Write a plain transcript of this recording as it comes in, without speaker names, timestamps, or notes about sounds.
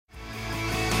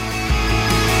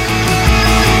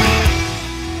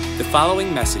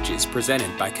following message is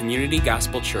presented by Community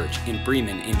Gospel Church in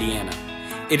Bremen, Indiana.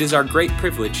 It is our great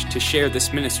privilege to share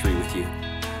this ministry with you.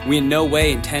 We in no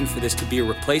way intend for this to be a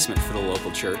replacement for the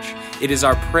local church. It is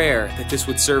our prayer that this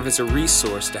would serve as a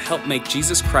resource to help make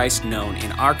Jesus Christ known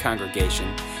in our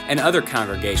congregation and other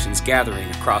congregations gathering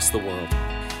across the world.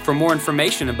 For more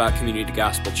information about Community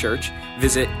Gospel Church,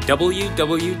 visit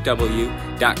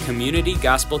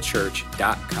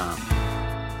www.communitygospelchurch.com.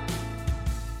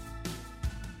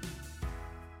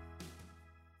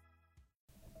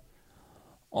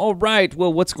 All right.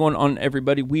 Well, what's going on,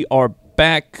 everybody? We are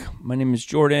back. My name is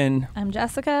Jordan. I'm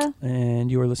Jessica. And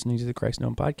you are listening to the Christ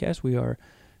Known podcast. We are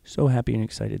so happy and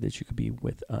excited that you could be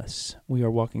with us. We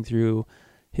are walking through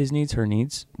His Needs, Her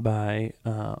Needs by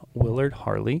Willard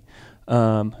Harley,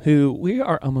 who we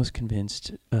are almost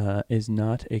convinced is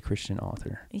not a Christian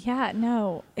author. Yeah,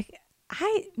 no.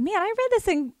 I read this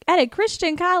at a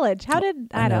Christian college. How did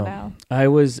I don't know. I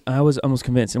was almost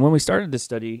convinced. And when we started this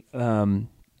study,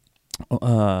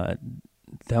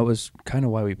 that was kind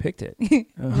of why we picked it.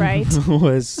 Right.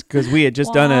 Was because we had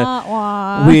just done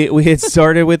we had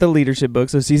started with a leadership book.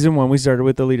 So season 1, we started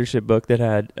with a leadership book that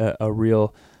had a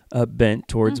real bent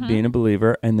towards being a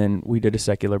believer. And then we did a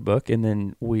secular book, and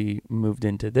then we moved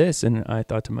into this. And I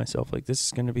thought to myself, like, this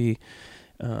is going to be,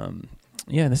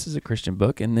 this is a Christian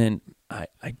book. And then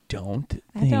I don't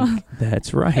think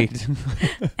that's right.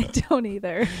 I don't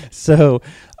either. So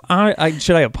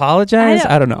should I apologize?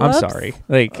 I don't know. Whoops. I'm sorry.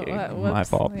 My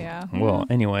fault. Yeah. Well,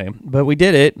 anyway, but we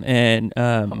did it, and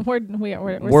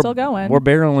we're still going. We're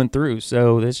barreling through.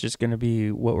 So that's just going to be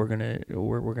what we're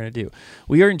gonna do.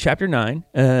 We are in chapter 9,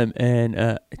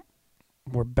 and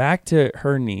we're back to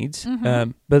her needs.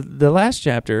 But the last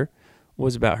chapter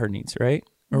was about her needs, right?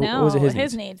 Or no, was it his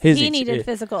needs? His he needs. needed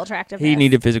physical attractiveness. He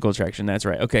needed physical attraction. That's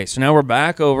right. Okay, so now we're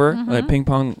back over. The ping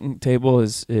pong table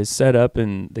is set up,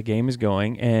 and the game is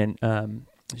going, and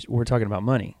we're talking about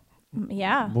money.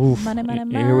 Yeah. Oof. Money.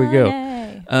 Here we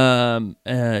go.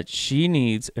 She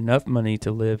needs enough money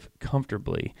to live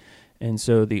comfortably, and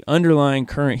so the underlying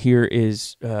current here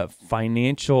is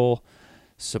financial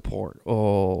support.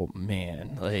 Oh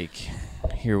man,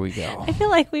 here we go. I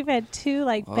feel like we've had two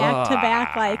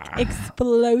back-to-back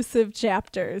explosive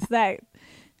chapters. That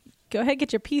go ahead,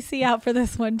 get your PC out for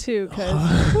this one too,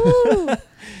 because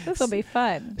this will be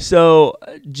fun. So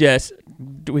Jess,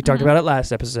 we talked about it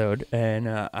last episode, and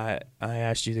I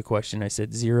asked you the question. I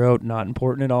said 0, not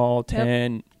important at all.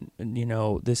 10,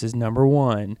 this is number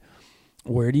 1.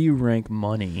 Where do you rank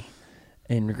money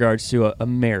in regards to a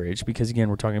marriage? Because again,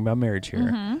 we're talking about marriage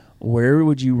here. Where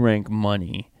would you rank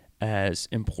money as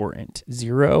important?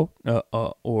 0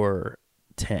 or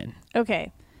 10?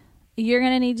 Okay. You're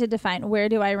going to need to define, where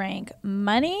do I rank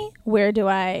money? Where do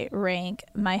I rank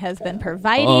my husband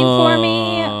providing for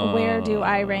me? Where do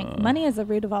I rank money is the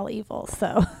root of all evil?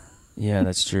 So yeah,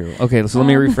 that's true. Okay, so let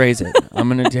me rephrase it. I'm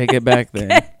going to take it back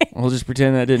then. Okay. We'll just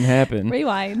pretend that didn't happen.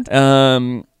 Rewind.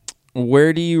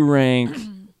 Where do you rank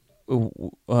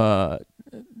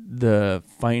the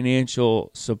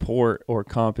financial support or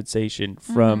compensation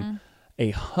from a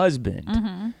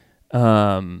husband?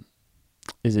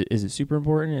 Is it super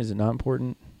important? Is it not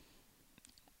important?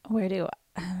 Where do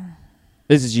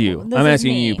this is you? I'm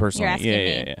asking you personally. You're asking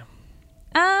me.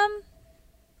 Yeah.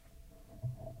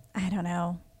 I don't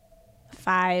know.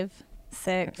 5,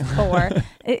 6, 4.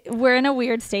 We're in a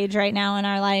weird stage right now in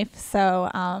our life, so.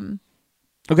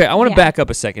 Okay, I want to back up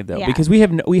a second though, because we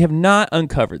have not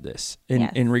uncovered this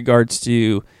in regards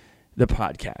to the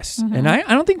podcast, and I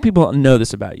don't think people know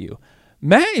this about you.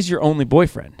 Matt is your only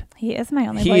boyfriend. He is my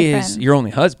only boyfriend. He is your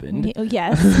only husband.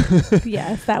 Yes,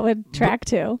 yes, that would track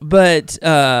too. But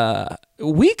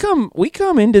we come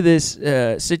into this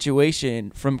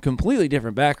situation from completely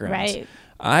different backgrounds.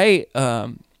 Right.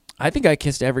 I think I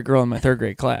kissed every girl in my 3rd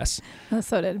grade class.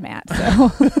 So did Matt.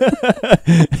 So.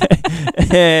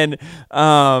 And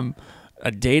I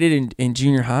dated in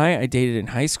junior high. I dated in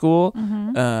high school.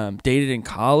 Dated in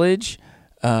college.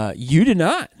 You did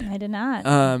not. I did not.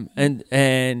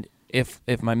 And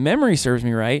if my memory serves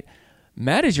me right,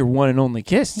 Matt is your one and only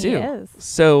kiss too. He is.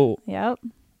 So. Yep.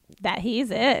 He's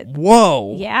it.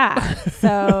 Whoa. Yeah.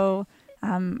 So.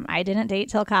 I didn't date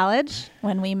till college.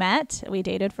 When we met, we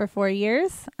dated for 4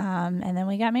 years, and then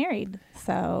we got married.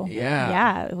 So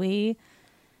we,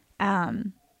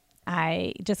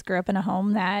 I just grew up in a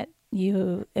home that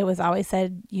it was always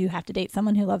said you have to date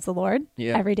someone who loves the Lord.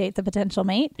 Yep. Every date's a potential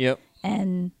mate. Yep.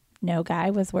 And no guy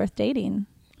was worth dating.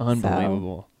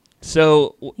 Unbelievable.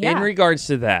 So in regards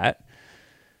to that,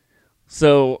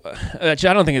 So, which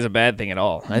I don't think is a bad thing at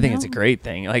all. I think it's a great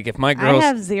thing. Like if my girls, I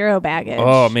have zero baggage.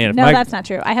 Oh, man, if no, my- that's not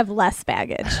true. I have less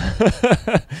baggage.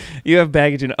 you have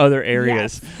baggage in other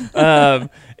areas. Yes.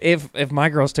 If my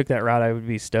girls took that route, I would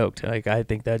be stoked. Like I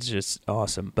think that's just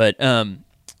awesome. But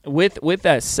with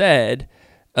that said,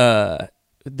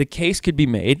 the case could be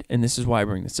made, and this is why I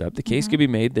bring this up. The case could be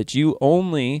made that you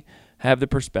only have the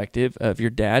perspective of your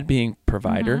dad being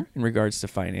provider in regards to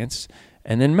finance,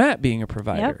 and then Matt being a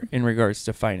provider in regards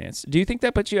to finance. Do you think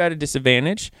that puts you at a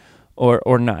disadvantage,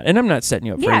 or not? And I'm not setting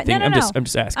you up for anything. No, I'm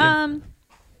just asking.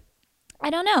 I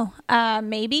don't know.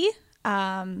 Maybe.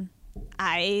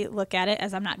 I look at it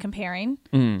as I'm not comparing.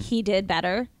 He did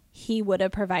better. He would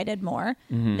have provided more.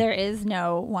 There is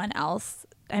no one else,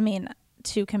 I mean,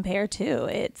 to compare to.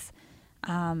 It's,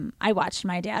 I watched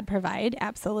my dad provide,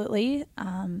 absolutely.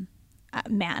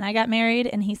 Matt and I got married,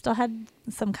 and he still had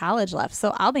some college left.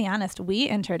 So I'll be honest, we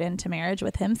entered into marriage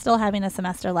with him still having a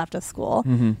semester left of school,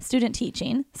 student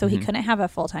teaching. So he couldn't have a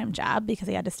full-time job because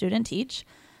he had to student teach.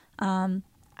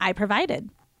 I provided.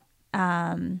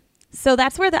 So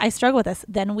that's where I struggle with this.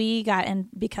 Then we got in,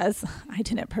 because I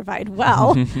didn't provide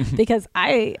well, because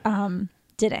I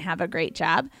didn't have a great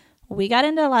job. We got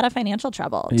into a lot of financial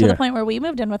trouble to the point where we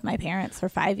moved in with my parents for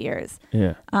 5 years.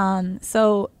 Yeah.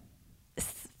 So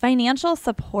financial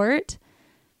support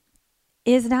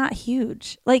is not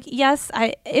huge. Like, yes,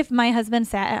 if my husband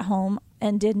sat at home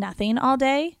and did nothing all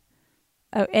day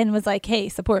and was like, "Hey,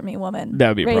 support me, woman," that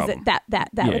would be a raise problem.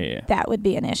 it. That would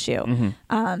be an issue.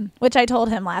 Which I told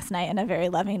him last night in a very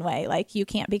loving way. Like, you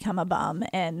can't become a bum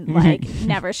and like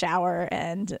never shower,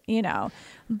 and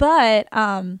But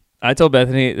I told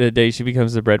Bethany the day she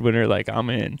becomes the breadwinner, like, I'm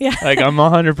in. Yeah. Like, I'm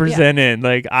 100% in.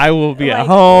 Like, I will be at like,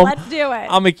 home. let's do it.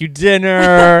 I'll make you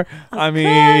dinner. I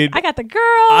mean, I got the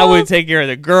girls. I would take care of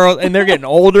the girls. And they're getting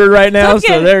older right now, Okay.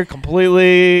 so they're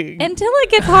completely... Until it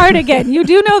gets hard again. You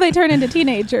do know they turn into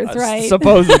teenagers, right?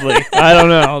 Supposedly. I don't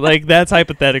know. Like, that's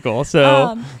hypothetical.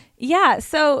 So, yeah.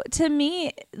 So to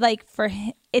me, like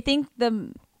I think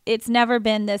it's never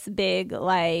been this big,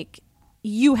 like,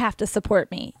 you have to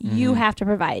support me. You have to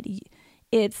provide.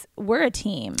 We're a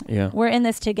team. Yeah. We're in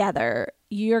this together.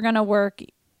 You're going to work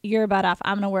your butt off.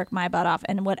 I'm going to work my butt off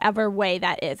in whatever way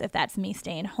that is. If that's me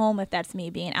staying home, if that's me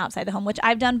being outside the home, which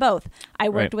I've done both. I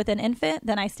worked with an infant,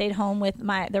 then I stayed home with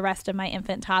the rest of my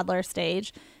infant toddler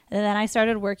stage. And then I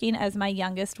started working as my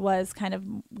youngest was kind of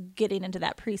getting into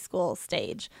that preschool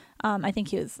stage. I think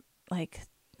he was like,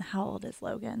 how old is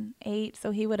Logan? 8.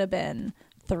 So he would have been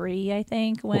 3, I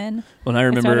think, when I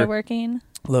remember started working.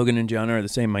 Logan and John are the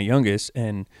same, my youngest,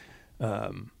 and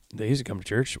they used to come to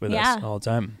church with us all the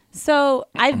time. So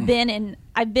I've been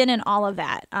in all of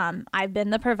that. I've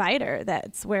been the provider.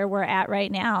 That's where we're at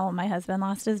right now. My husband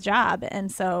lost his job,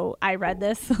 and so I read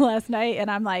this last night,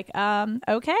 and I'm like,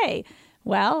 okay.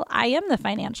 Well, I am the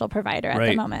financial provider at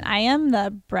the moment. I am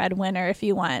the breadwinner, if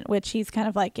you want, which he's kind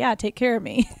of like, yeah, take care of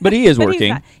me. But he is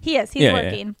working. He's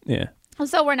working. Yeah.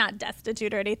 So we're not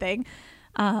destitute or anything.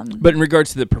 But in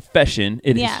regards to the profession,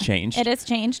 it has changed. It has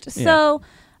changed. So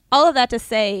all of that to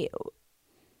say,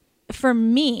 for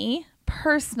me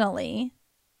personally,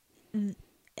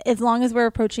 as long as we're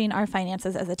approaching our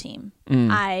finances as a team,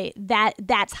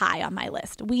 that's high on my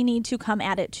list. We need to come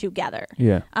at it together.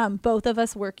 Yeah. Both of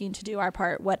us working to do our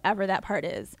part, whatever that part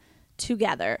is,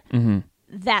 together.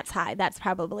 That's high. That's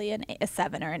probably a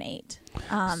 7 or an 8.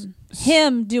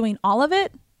 Him doing all of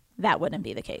it, that wouldn't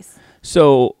be the case.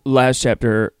 So last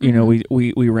chapter,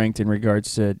 we ranked in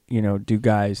regards to, do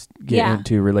guys get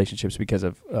into relationships because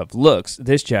of looks?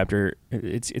 This chapter,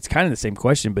 it's kind of the same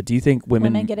question, but do you think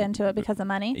women get into it because of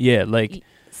money? Yeah, like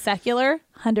secular,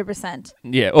 100%.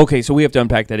 Yeah. Okay. So we have to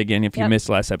unpack that again. If you missed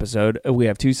last episode, we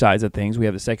have two sides of things. We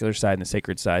have the secular side and the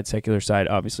sacred side. Secular side,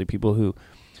 obviously, people who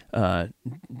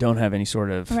don't have any sort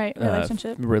of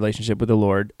relationship with the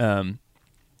Lord.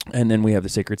 And then we have the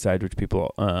sacred side, which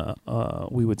people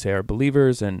we would say are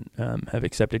believers and have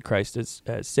accepted Christ as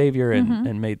Savior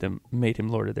and made him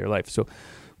Lord of their life. So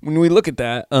when we look at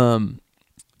that,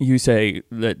 you say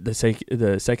that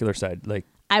the secular side, like,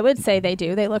 I would say they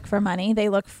do. They look for money. They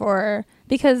look for,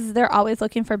 because they're always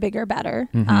looking for bigger, better.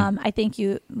 I think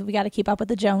we got to keep up with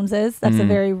the Joneses. That's a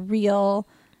very real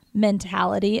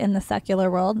mentality in the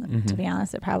secular world. To be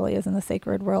honest, it probably is in the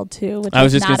sacred world too. Which I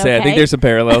was just going to say, I think there's some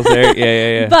parallels there.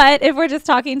 Yeah. But if we're just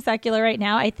talking secular right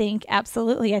now, I think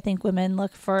absolutely. I think women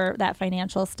look for that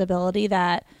financial stability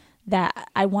that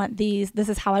I want this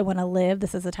is how I want to live.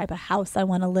 This is the type of house I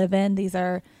want to live in. These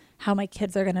are how my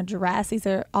kids are going to dress. These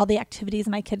are all the activities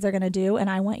my kids are going to do. And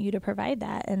I want you to provide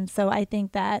that. And so I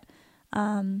think that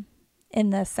in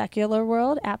the secular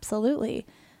world, absolutely.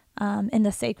 in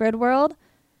the sacred world,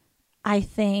 I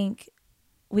think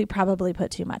we probably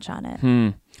put too much on it.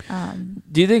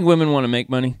 Do you think women want to make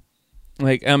money?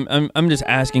 Like, I'm just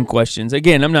asking questions.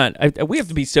 Again, I'm not. We have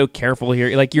to be so careful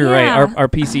here. Like, you're right. Our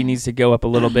PC needs to go up a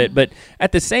little bit, but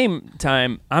at the same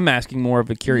time, I'm asking more of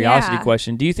a curiosity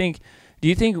question. Do you think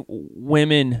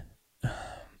women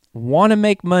want to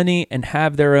make money and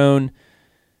have their own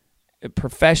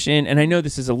profession? And I know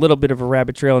this is a little bit of a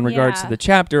rabbit trail in regards to the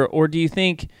chapter, or do you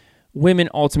think women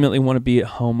ultimately want to be at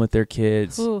home with their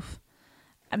kids? Oof.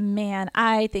 Man,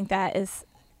 I think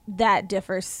that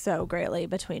differs so greatly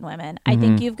between women. I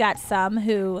think you've got some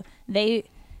who they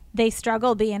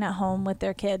struggle being at home with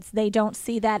their kids. They don't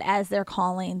see that as their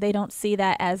calling. They don't see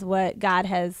that as what God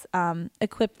has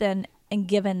equipped them and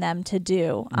given them to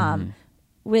do,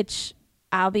 which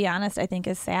I'll be honest, I think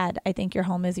is sad. I think your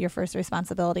home is your first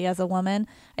responsibility as a woman.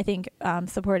 I think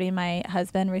supporting my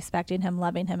husband, respecting him,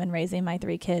 loving him, and raising my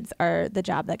 3 kids are the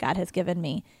job that God has given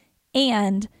me.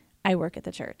 And I work at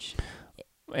the church.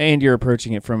 And you're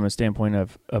approaching it from a standpoint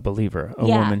of a believer, a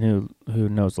woman who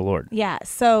knows the Lord. Yeah,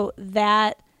 so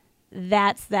that's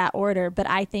that order. But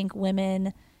I think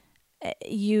women,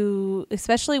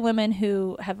 especially women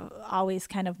who have always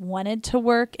kind of wanted to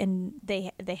work and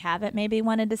they haven't maybe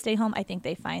wanted to stay home, I think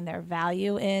they find their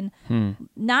value in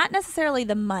not necessarily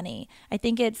the money. I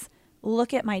think it's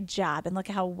look at my job and look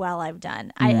at how well I've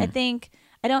done.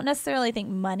 I don't necessarily think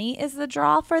money is the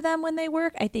draw for them when they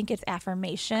work. I think it's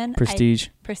affirmation. Prestige.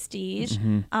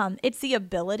 It's the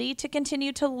ability to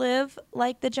continue to live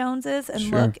like the Joneses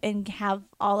and look and have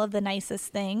all of the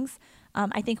nicest things.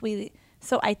 I think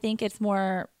it's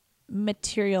more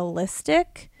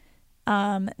materialistic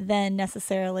than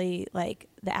necessarily like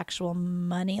the actual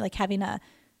money, like having a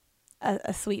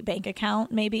sweet bank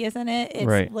account maybe, isn't it?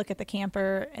 It's look at the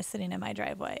camper sitting in my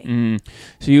driveway.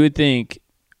 So you would think,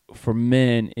 for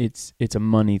men, it's a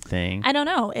money thing. I don't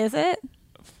know. Is it?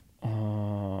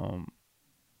 I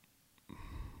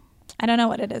don't know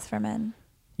what it is for men.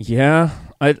 Yeah,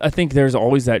 I think there's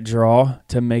always that draw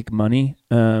to make money.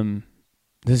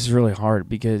 This is really hard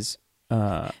because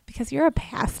you're a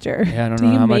pastor. Yeah, I don't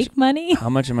know how much make money. How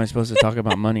much am I supposed to talk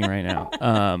about money right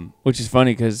now? Which is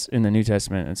funny because in the New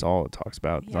Testament, it's all it talks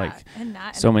about. Like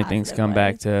so many things come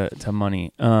back to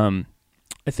money. I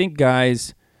think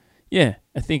guys. Yeah,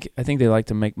 I think they like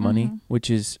to make money, which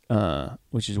is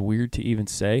weird to even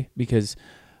say, because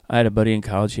I had a buddy in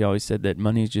college. He always said that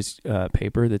money is just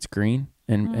paper that's green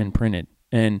and printed,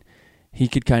 and he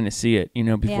could kind of see it,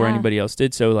 before anybody else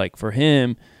did. So like for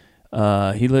him,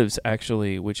 he lives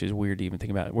actually, which is weird to even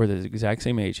think about it. We're the exact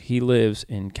same age. He lives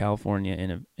in California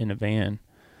in a van,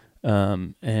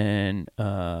 and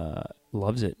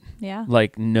loves it. Yeah,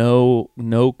 like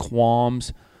no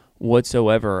qualms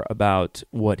whatsoever about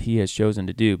what he has chosen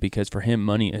to do, because for him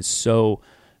money is so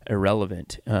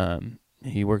irrelevant.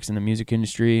 He works in the music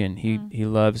industry, and he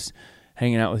loves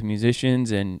hanging out with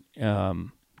musicians, and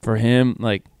for him,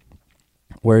 like,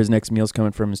 where his next meal's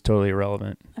coming from is totally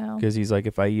irrelevant, because he's like,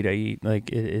 if I eat, I eat.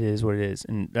 Like, it is what it is.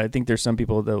 And I think there's some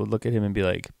people that would look at him and be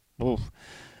like, oof.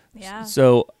 Yeah.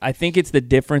 So I think it's the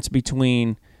difference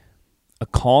between a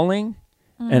calling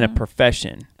and a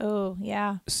profession. Oh,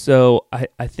 yeah. So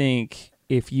I think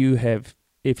if you have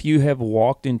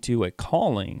walked into a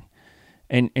calling,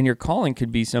 and your calling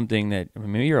could be something that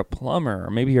maybe you're a plumber, or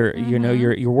maybe you're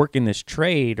you're working this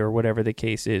trade, or whatever the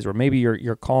case is, or maybe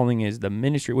your calling is the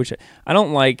ministry, which I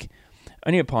don't like.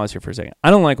 I need to pause here for a second. I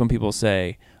don't like when people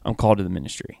say I'm called to the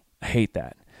ministry. I hate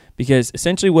that, because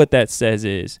essentially what that says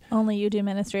is only you do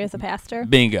ministry as a pastor.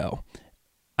 Bingo.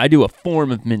 I do a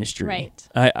form of ministry. Right.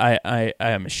 I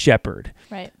am a shepherd.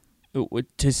 Right.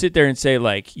 To sit there and say,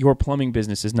 like, your plumbing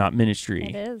business is not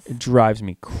ministry, it drives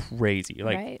me crazy.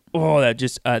 Like, right. That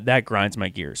just that grinds my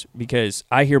gears, because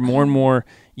I hear more and more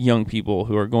young people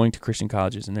who are going to Christian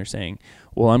colleges, and they're saying,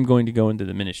 well, I'm going to go into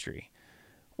the ministry.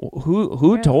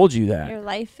 Who told you that? Your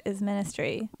life is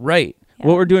ministry. Right. Yeah.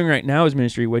 What we're doing right now is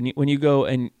ministry. When you go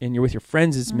and you're with your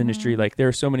friends, it's ministry. Like, there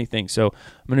are so many things. So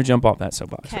I'm going to jump off that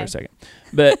soapbox for a second.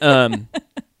 But,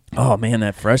 oh man,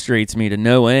 that frustrates me to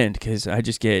no end, because I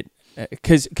just get,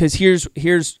 because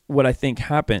here's what I think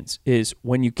happens is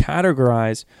when you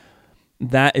categorize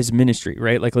that as ministry,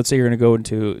 right? Like, let's say you're going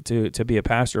to go to be a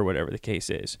pastor, or whatever the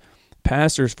case is.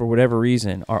 Pastors, for whatever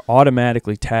reason, are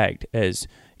automatically tagged as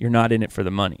you're not in it for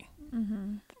the money.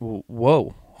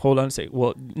 Whoa. Hold on a second.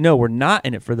 Well, no, we're not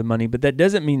in it for the money, but that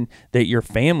doesn't mean that your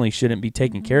family shouldn't be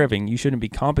taken care of, and you shouldn't be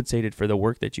compensated for the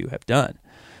work that you have done.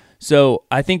 So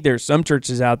I think there's some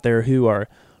churches out there who are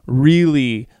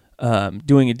really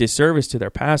doing a disservice to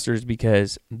their pastors,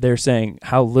 because they're saying,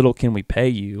 how little can we pay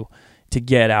you to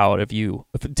get out of you,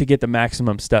 to get the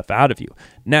maximum stuff out of you.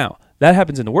 Now, that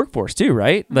happens in the workforce too,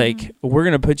 right? Mm-hmm. Like, we're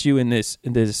going to put you in this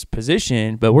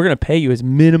position, but we're going to pay you as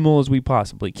minimal as we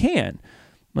possibly can.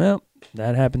 Well,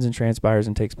 that happens and transpires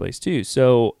and takes place too.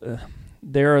 So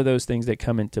there are those things that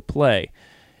come into play.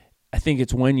 I think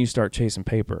it's when you start chasing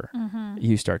paper,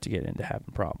 you start to get into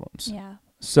having problems. Yeah.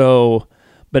 So,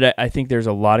 but I think there's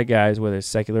a lot of guys, whether it's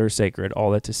secular or sacred,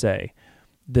 all that to say,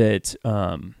 that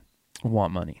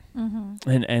want money.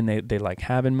 And they like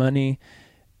having money.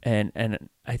 And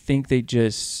I think they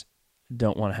just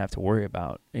don't want to have to worry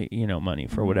about, money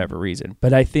for whatever reason.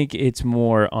 But I think it's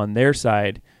more on their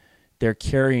side, they're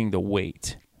carrying the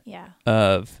weight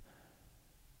of,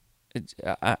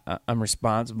 I'm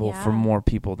responsible for more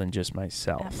people than just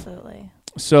myself. Absolutely.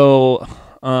 So,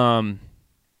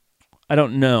 I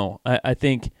don't know. I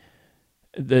think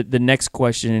the next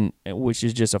question, which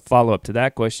is just a follow-up to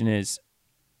that question, is,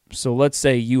 so let's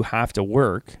say you have to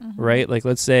work, right? Like,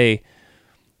 let's say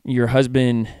your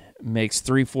husband makes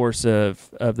 3/4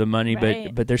 of the money,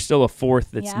 right, but there's still a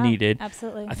fourth that's needed.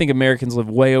 Absolutely. I think Americans live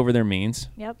way over their means.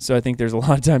 Yep. So I think there's a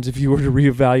lot of times if you were to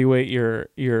reevaluate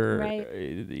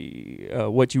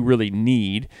what you really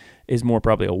need is more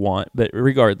probably a want. But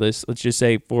regardless, let's just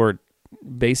say for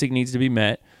basic needs to be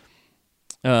met,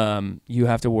 you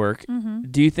have to work.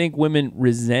 Do you think women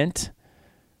resent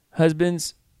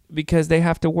husbands because they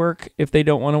have to work if they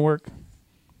don't want to work?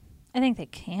 I think they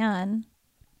can.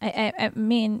 I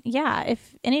mean, yeah,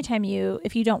 if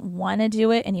you don't want to do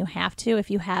it and you have to,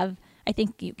 I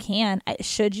think you can.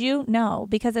 Should you? No,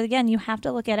 because again, you have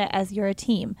to look at it as you're a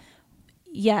team.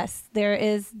 Yes, there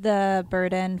is the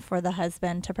burden for the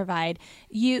husband to provide.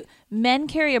 Men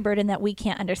carry a burden that we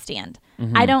can't understand.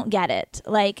 I don't get it.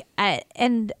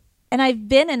 And I've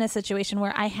been in a situation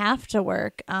where I have to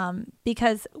work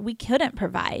because we couldn't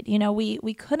provide.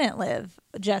 We couldn't live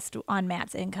just on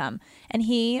Matt's income, and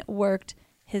he worked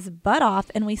his butt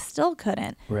off, and we still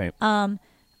couldn't. Right.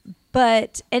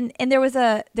 But there was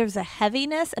a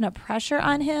heaviness and a pressure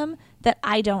on him that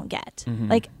I don't get.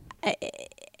 Like, I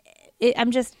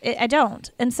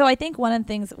don't. And so I think one of the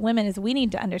things, women, is we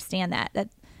need to understand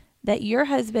that your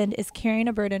husband is carrying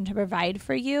a burden to provide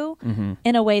for you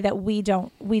in a way that we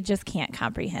just can't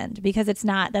comprehend, because that's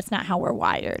not how we're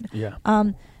wired. Yeah.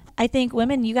 I think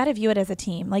women, you got to view it as a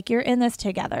team. Like, you're in this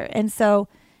together. And so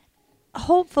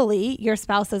hopefully your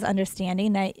spouse is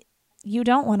understanding that you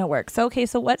don't want to work. So, okay,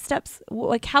 so what steps,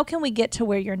 like, how can we get to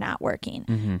where you're not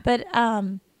working? But,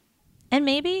 and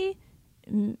maybe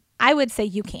I would say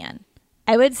you can.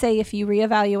 I would say if you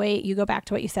reevaluate, you go back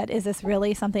to what you said, is this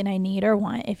really something I need or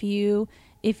want? If you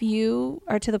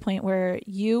are to the point where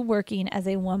you working as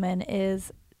a woman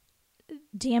is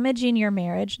damaging your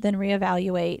marriage, then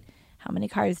reevaluate, how many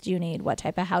cars do you need? What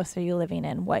type of house are you living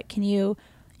in? What can you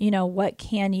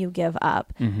give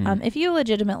up? If you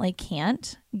legitimately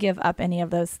can't give up any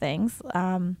of those things,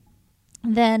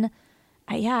 then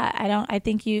I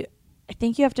think you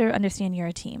have to understand you're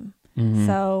a team.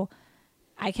 So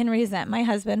I can resent my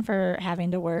husband for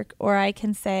having to work, or I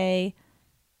can say,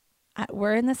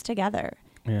 we're in this together.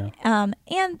 Yeah.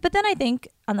 But then I think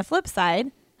on the flip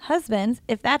side, husbands,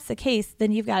 if that's the case,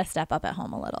 then you've got to step up at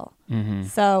home a little.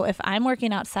 So if I'm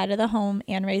working outside of the home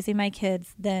and raising my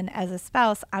kids, then as a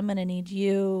spouse, I'm going to need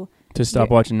you to stop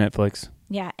watching Netflix.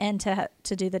 Yeah. And to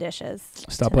do the dishes.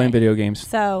 Stop playing video games.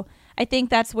 So I think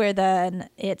that's where then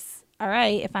it's, all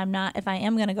right, if I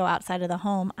am going to go outside of the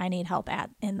home, I need help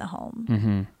in the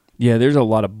home. Yeah, there's a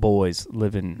lot of boys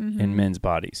living in men's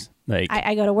bodies. Like,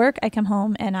 I go to work, I come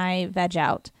home, and I veg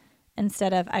out.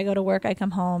 Instead of, I go to work, I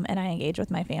come home, and I engage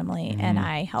with my family, and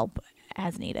I help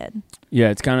as needed. Yeah,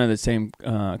 it's kind of the same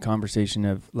conversation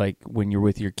of, like, when you're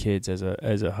with your kids as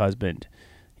a husband,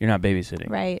 you're not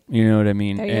babysitting. Right. You know what I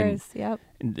mean? They're yours, yep.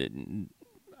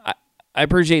 I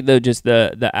appreciate, though, just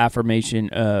the affirmation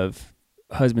of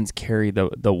husbands carry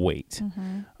the weight.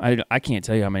 I can't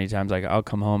tell you how many times, like, I'll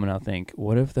come home and I'll think,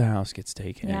 what if the house gets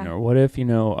taken, or what if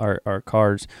our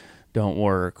cars don't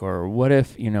work, or what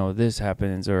if this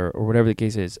happens, or whatever the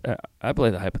case is. I play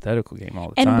the hypothetical game all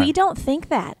the time, and we don't think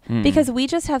that because we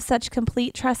just have such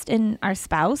complete trust in our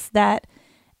spouse that.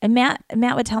 And Matt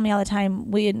would tell me all the time,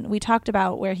 we talked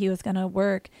about where he was going to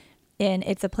work, and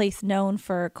it's a place known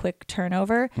for quick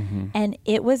turnover. And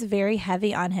it was very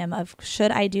heavy on him of,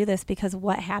 should I do this? Because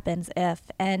what happens if?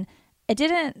 And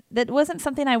that wasn't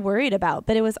something I worried about,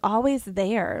 but it was always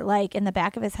there, like in the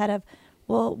back of his head of,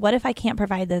 well, what if I can't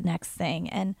provide the next thing?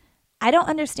 And I don't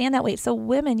understand that weight. So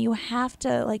women, you have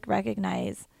to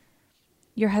recognize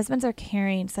your husbands are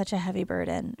carrying such a heavy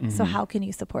burden. So how can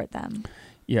you support them?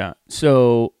 Yeah.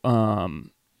 So,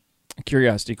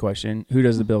 Curiosity question: who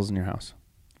does the bills in your house?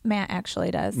 Matt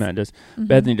actually does. Matt does.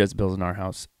 Bethany does the bills in our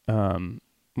house.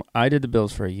 I did the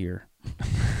bills for a year.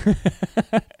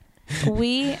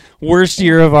 Worst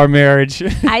year of our marriage.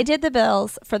 I did the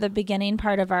bills for the beginning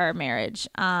part of our marriage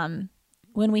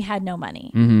when we had no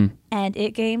money. And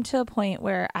it came to a point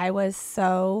where I was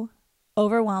so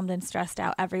overwhelmed and stressed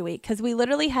out every week because we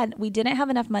didn't have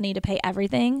enough money to pay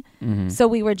everything. So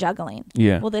we were juggling.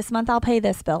 Yeah. Well, this month I'll pay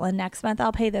this bill and next month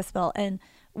I'll pay this bill. And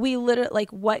we literally,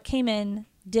 what came in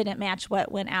didn't match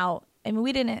what went out. I mean,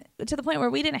 we didn't, to the point where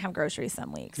we didn't have groceries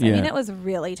some weeks. I mean, it was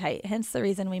really tight. Hence the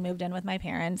reason we moved in with my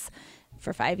parents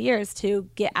for 5 years to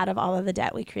get out of all of the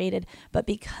debt we created. But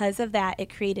because of that,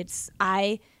 it created,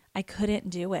 I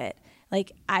couldn't do it.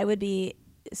 Like, I would be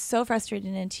so frustrated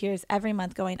and in tears every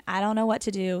month going, I don't know what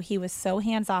to do. He was so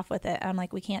hands off with it. I'm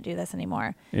like, we can't do this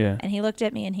anymore. Yeah. And he looked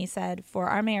at me and he said, for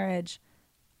our marriage,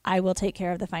 I will take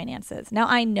care of the finances. Now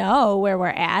I know where we're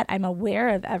at. I'm aware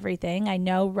of everything. I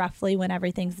know roughly when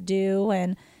everything's due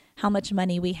and how much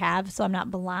money we have. So I'm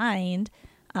not blind.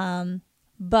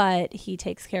 But he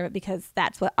takes care of it because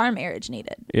that's what our marriage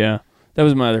needed. Yeah. That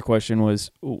was my other question was,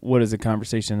 what does the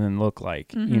conversation then look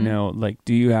like? You know, like,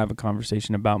 do you have a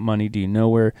conversation about money? Do you know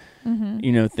where,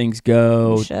 you know, things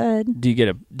go? You should. Do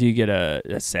you get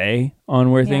a say on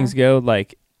where things go?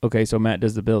 Like, okay, so Matt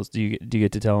does the bills. Do you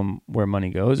get to tell him where money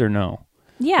goes or no?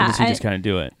 Yeah. Or does he just kind of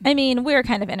do it? I mean, we're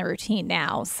kind of in a routine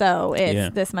now. So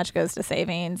it's this much goes to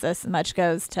savings. This much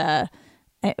goes to,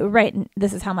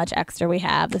 this is how much extra we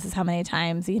have. This is how many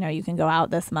times, you know, you can go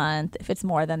out this month. If it's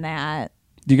more than that.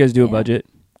 Do you guys do a budget?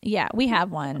 Yeah, we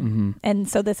have one. And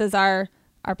so this is our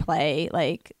play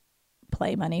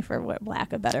money, for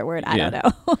lack of a better word. I don't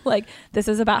know. Like, this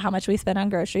is about how much we spend on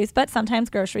groceries, but sometimes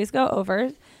groceries go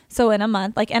over. So in a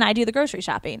month, and I do the grocery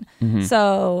shopping.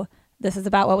 So this is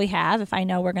about what we have. If I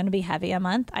know we're going to be heavy a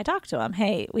month, I talk to them.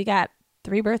 Hey, we got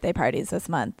 3 birthday parties this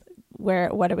month.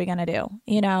 What are we going to do?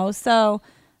 You know? So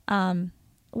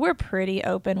we're pretty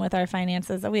open with our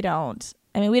finances.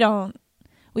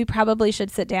 We probably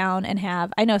should sit down and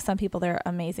have, I know some people, they're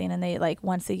amazing and they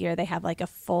once a year they have a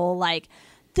full,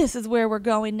 this is where we're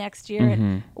going next year.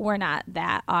 And we're not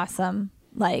that awesome.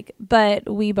 But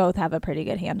we both have a pretty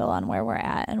good handle on where we're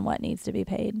at and what needs to be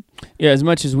paid. Yeah. As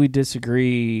much as we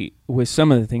disagree with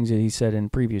some of the things that he said in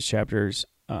previous chapters,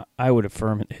 I would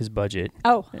affirm his budget.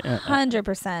 Oh,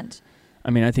 100%. I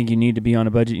mean, I think you need to be on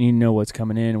a budget. You need to know what's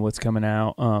coming in and what's coming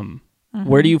out.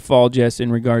 Where do you fall, Jess,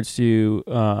 in regards to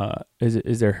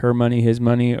is there her money, his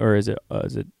money, or is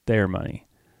it their money?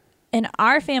 In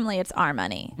our family, it's our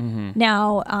money.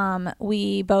 Now,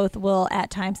 we both will at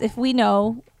times, if we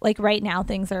know, right now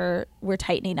we're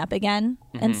tightening up again,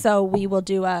 and so we will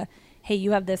do hey,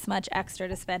 you have this much extra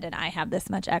to spend, and I have this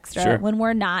much extra. Sure. When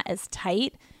we're not as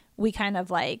tight, we kind of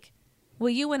well,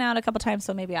 you went out a couple times,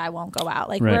 so maybe I won't go out.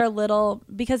 Right. We're a little,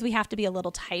 because we have to be a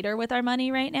little tighter with our money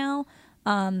right now.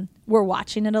 We're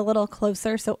watching it a little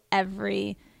closer. So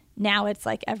now it's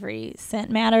every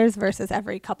cent matters versus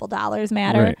every couple dollars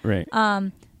matter. Right.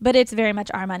 But it's very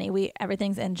much our money.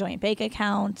 Everything's in joint bank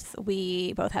accounts.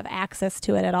 We both have access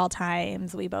to it at all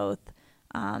times. We both,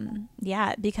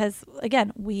 because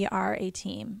again, we are a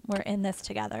team. We're in this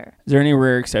together. Is there any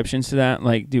rare exceptions to that?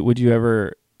 Would you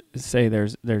ever say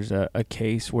there's a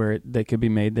case where that could be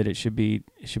made that it should be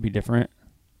different?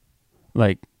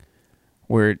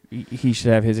 Where he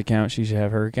should have his account, she should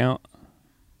have her account?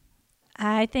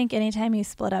 I think anytime you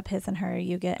split up his and her,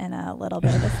 you get in a little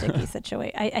bit of a sticky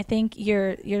situation. I think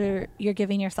you're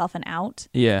giving yourself an out.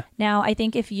 Yeah. Now, I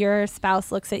think if your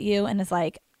spouse looks at you and is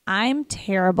like, I'm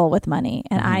terrible with money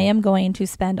and I am going to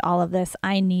spend all of this,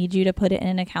 I need you to put it in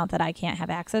an account that I can't have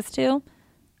access to.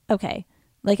 Okay.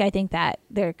 I think that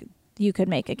you could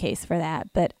make a case for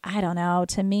that. But I don't know.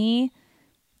 To me,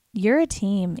 you're a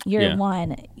team. You're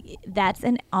one. That's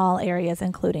in all areas,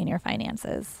 including your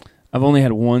finances. I've only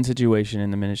had one situation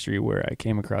in the ministry where I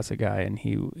came across a guy and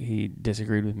he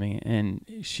disagreed with me, and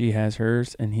she has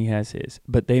hers and he has his,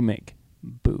 but they make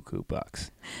buku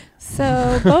bucks.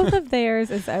 So both of theirs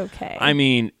is okay. I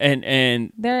mean,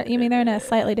 and they're in a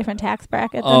slightly different tax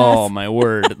bracket than us? Oh my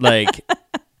word!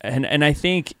 And I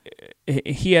think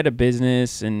he had a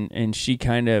business and she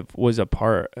kind of was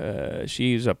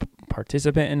she's a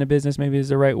participant in the business, maybe is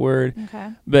the right word.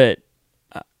 Okay. But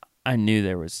I knew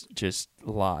there was just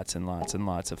lots and lots and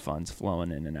lots of funds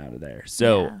flowing in and out of there.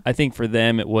 So I think for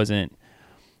them, it was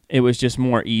just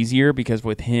more easier because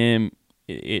with him,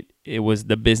 it was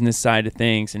the business side of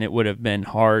things, and it would have been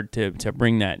hard to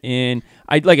bring that in.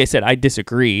 Like I said, I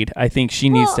disagreed. I think she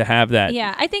needs to have that.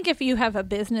 Yeah, I think if you have a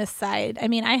business side, I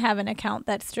mean, I have an account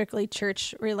that's strictly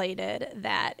church related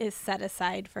that is set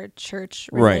aside for church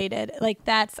related. Right. Like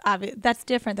that's obvious. That's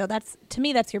different though. That's, to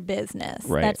me, that's your business.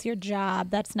 Right. That's your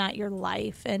job. That's not your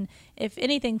life. And if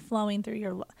anything flowing through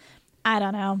your, I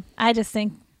don't know. I just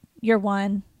think you're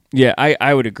one. Yeah,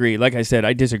 I would agree. Like I said,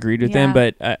 I disagreed with them,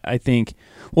 but I think,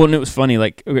 well, and it was funny,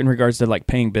 like in regards to like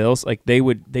paying bills, like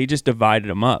they just divided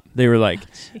them up. They were like,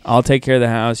 I'll take care of the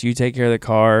house, you take care of the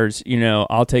cars,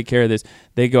 I'll take care of this.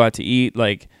 They go out to eat,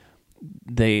 like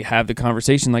they have the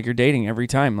conversation like you're dating every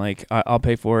time, like I'll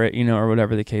pay for it, or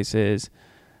whatever the case is.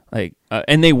 Like,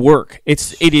 and they work.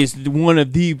 It is one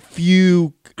of the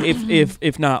few,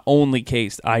 if not only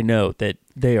case I know that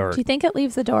they are. Do you think it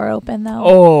leaves the door open though?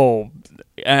 Oh,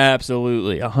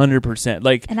 absolutely, 100%.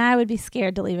 Like, and I would be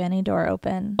scared to leave any door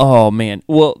open. Oh man.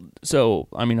 Well, so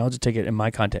I mean, I'll just take it in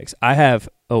my context. I have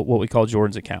what we call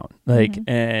Jordan's account, like,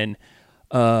 and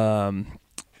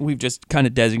we've just kind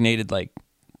of designated like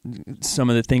some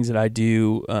of the things that I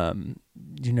do,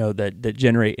 that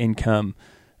generate income.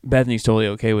 Bethany's totally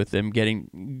okay with them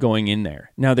going in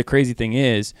there. Now, the crazy thing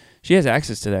is she has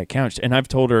access to that account, and I've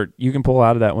told her you can pull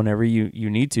out of that whenever you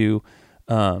need to.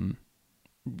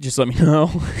 Just let me know,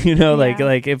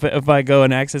 like if I go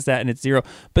and access that and it's zero.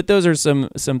 But those are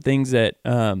some things that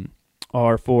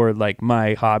are for like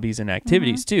my hobbies and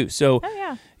activities too. So,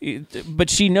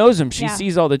 but she knows them. She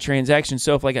sees all the transactions.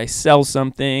 So if like I sell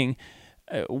something,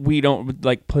 we don't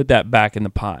like put that back in the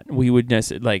pot. We would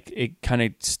like it kind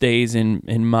of stays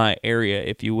in my area,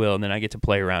 if you will, and then I get to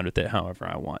play around with it however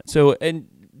I want. So, and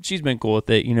she's been cool with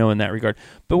it, in that regard.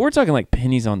 But we're talking like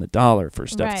pennies on the dollar for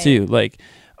stuff too. Like,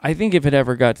 I think if it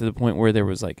ever got to the point where there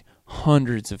was like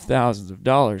hundreds of thousands of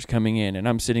dollars coming in, and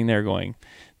I'm sitting there going,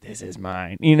 "This is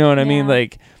mine," you know what I mean?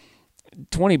 Like,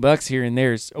 $20 here and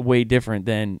there is way different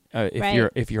than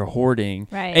if you're hoarding.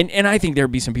 Right. And I think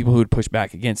there'd be some people who would push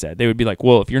back against that. They would be like,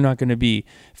 well, if you're not going to be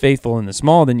faithful in the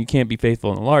small, then you can't be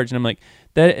faithful in the large. And I'm like,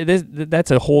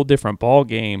 that's a whole different ball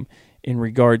game in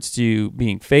regards to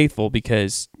being faithful,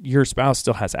 because your spouse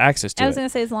still has access to it. I was going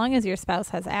to say, as long as your spouse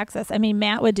has access. I mean,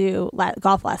 Matt would do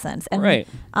golf lessons, and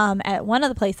at one of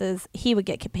the places, he would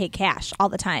get paid cash all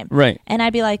the time. Right. And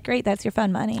I'd be like, great, that's your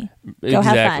fun money. Go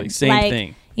exactly. have fun. Same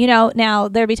thing. Now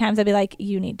there'd be times I'd be like,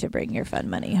 you need to bring your fun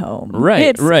money home.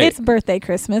 Right, It's birthday,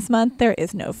 Christmas month. There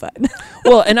is no fun.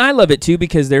 Well, and I love it too,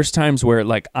 because there's times where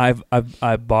like I've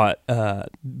bought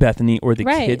Bethany or the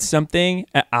kids something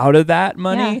out of that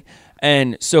money. Yeah.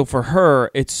 And so for her,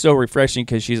 it's so refreshing,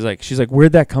 because she's like,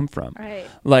 where'd that come from? Right.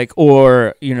 Like,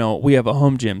 or, we have a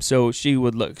home gym. So she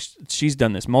would look, she's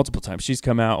done this multiple times. She's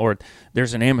come out, or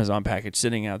there's an Amazon package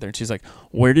sitting out there, and she's like,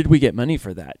 where did we get money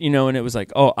for that? And it was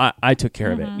like, oh, I took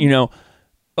care of it,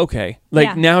 okay.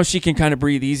 Like now she can kind of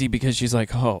breathe easy, because she's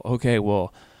like, oh, okay,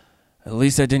 well, at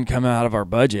least that didn't come out of our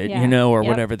budget, or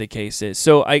whatever the case is.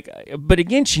 So but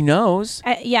again, she knows.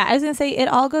 I was going to say, it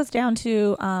all goes down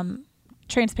to,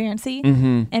 transparency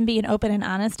and being open and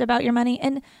honest about your money.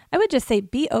 And I would just say,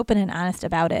 be open and honest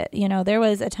about it. There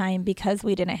was a time, because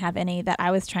we didn't have any, that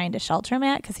I was trying to shelter him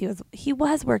at, because he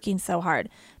was working so hard,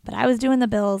 but I was doing the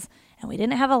bills and we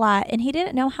didn't have a lot, and he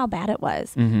didn't know how bad it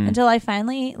was until I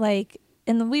finally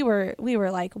and we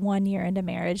were like 1 year into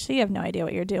marriage. So you have no idea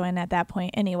what you're doing at that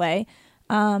point anyway.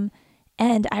 And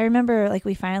I remember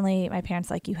my parents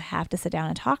you have to sit down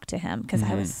and talk to him, because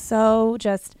I was so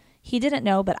he didn't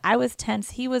know, but I was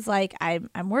tense. He was like, I'm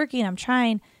working, I'm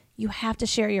trying. You have to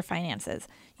share your finances.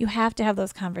 You have to have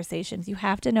those conversations. You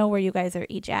have to know where you guys are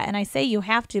each at. And I say you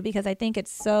have to, because I think I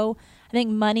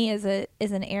think money is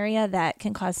an area that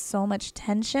can cause so much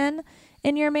tension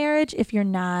in your marriage if you're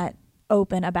not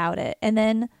open about it. And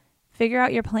then figure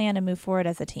out your plan and move forward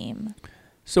as a team.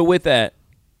 So with that,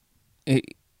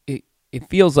 it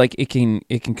feels like it can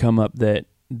come up that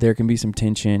there can be some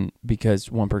tension because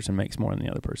one person makes more than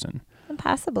the other person.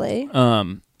 Possibly.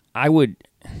 I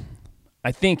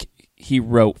think he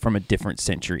wrote from a different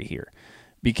century here,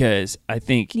 because I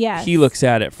think he looks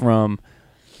at it from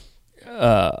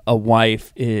a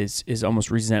wife is almost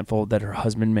resentful that her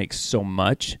husband makes so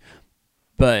much,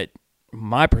 but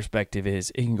my perspective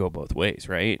is it can go both ways,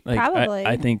 right? Like, probably.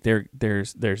 I think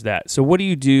there's that. So what do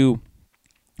you do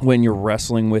when you're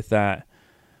wrestling with that?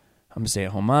 I'm a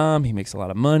stay-at-home mom. He makes a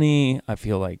lot of money. I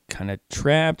feel like kind of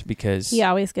trapped because he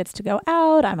always gets to go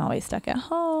out. I'm always stuck at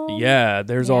home. Yeah,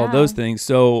 there's all those things.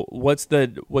 So what's the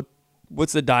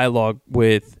dialogue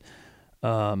with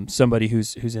somebody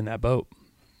who's in that boat?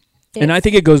 And I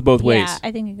think it goes both ways. Yeah,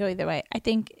 I think it go either way. I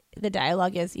think the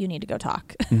dialogue is you need to go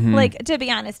talk. Mm-hmm. Like, to be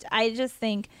honest, I just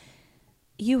think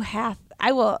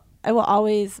I will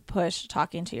always push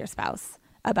talking to your spouse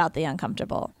about the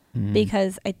uncomfortable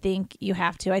because I think you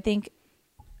have to. I think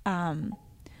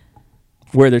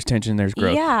where there's tension, there's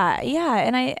growth. Yeah.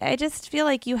 And I just feel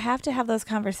like you have to have those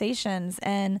conversations.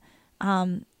 And,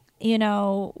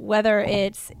 whether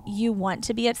it's you want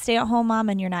to be a stay-at-home mom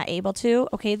and you're not able to,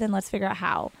 okay, then let's figure out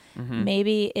how. Mm-hmm.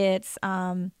 Maybe it's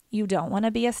you don't want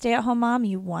to be a stay-at-home mom.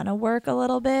 You want to work a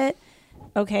little bit.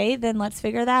 Okay, then let's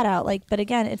figure that out. But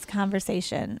again, it's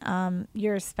conversation.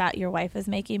 Your wife is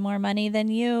making more money than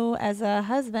you as a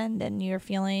husband, and you're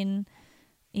feeling,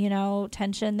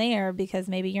 tension there because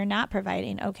maybe you're not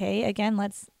providing. Okay, again,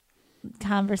 let's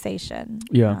conversation.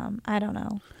 Yeah. I don't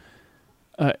know.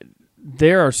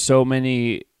 There are so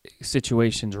many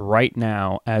situations right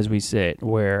now as we sit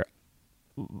where,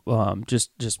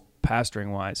 just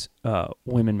pastoring wise,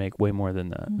 women make way more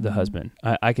than the husband.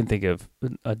 I can think of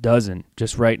a dozen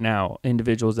just right now,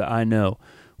 individuals that I know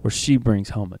where she brings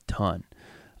home a ton.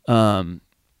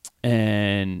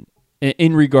 And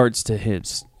in regards to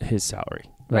his salary,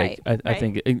 like right. I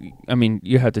think,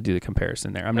 you have to do the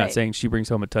comparison there. I'm not saying she brings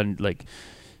home a ton, like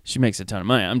she makes a ton of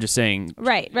money. I'm just saying,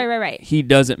 right. He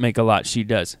doesn't make a lot. She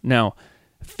does. Now,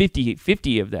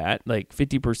 50 of that, like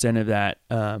 50% of that,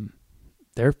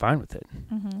 they're fine with it.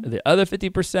 Mm-hmm. The other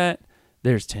 50%,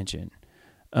 there's tension,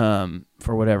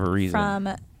 for whatever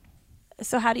reason.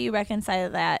 So how do you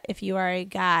reconcile that if you are a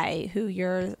guy who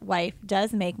your wife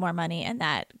does make more money, and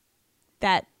that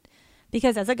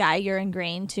because as a guy you're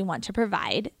ingrained to want to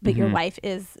provide, but your wife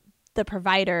is the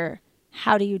provider?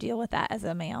 How do you deal with that as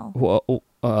a male? Well,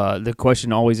 the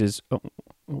question always is,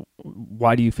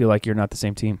 why do you feel like you're not the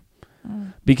same team?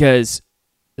 Because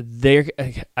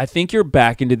I think you're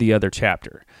back into the other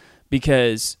chapter,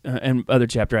 because and other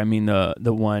chapter I mean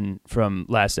the one from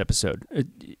last episode.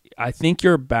 I think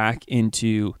you're back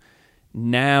into,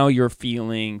 now you're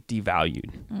feeling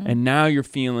devalued and now you're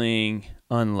feeling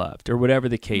unloved or whatever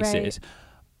the case is.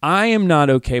 I am not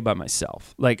okay by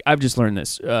myself. Like, I've just learned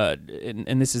this,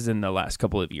 and this is in the last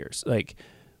couple of years. Like,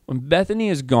 when Bethany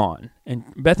is gone, and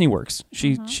Bethany works,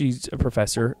 she's a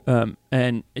professor,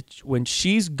 and when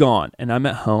she's gone and I'm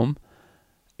at home,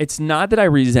 it's not that I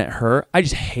resent her. I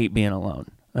just hate being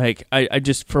alone. Like, I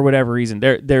just, for whatever reason,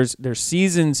 there's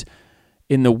seasons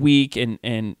in the week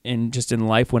and just in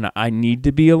life when I need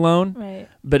to be alone. Right.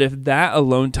 But if that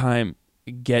alone time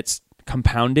gets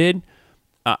compounded,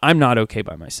 I'm not okay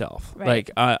by myself. Right.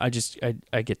 Like,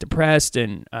 I get depressed,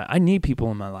 and I need people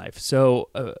in my life. So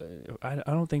I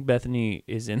don't think Bethany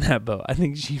is in that boat. I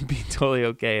think she'd be totally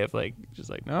okay if, like, just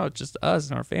like, no, it's just us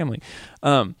and our family.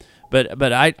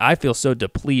 But I feel so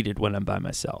depleted when I'm by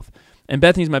myself. And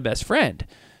Bethany's my best friend.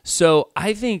 So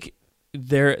I think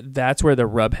that's where the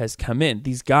rub has come in.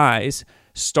 These guys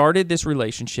started this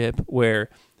relationship where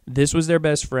this was their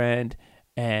best friend,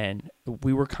 and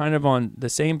we were kind of on the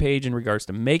same page in regards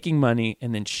to making money,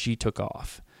 and then she took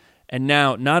off. And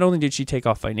now, not only did she take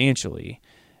off financially,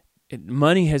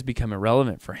 money has become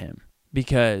irrelevant for him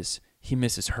because he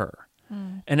misses her.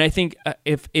 And I think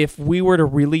if we were to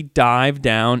really dive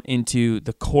down into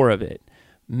the core of it,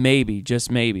 maybe, just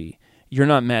maybe, you're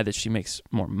not mad that she makes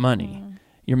more money.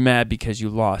 You're mad because you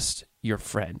lost your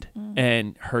friend,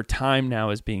 and her time now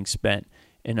is being spent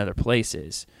in other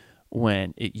places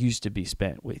when it used to be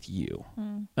spent with you.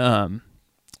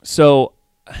 So,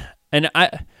 and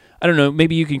I don't know,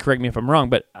 maybe you can correct me if I'm wrong,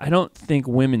 but I don't think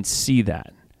women see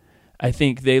that. I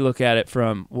think they look at it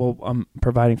from, well, I'm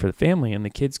providing for the family, and the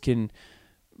kids can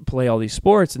play all these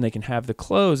sports, and they can have the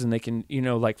clothes, and they can,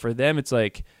 like, for them, it's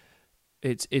like,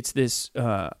 it's this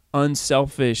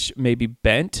unselfish maybe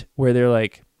bent where they're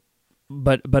like,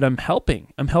 but I'm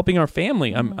helping our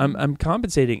family. I'm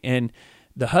compensating. And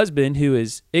the husband, who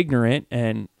is ignorant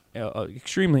and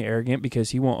extremely arrogant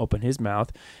because he won't open his mouth,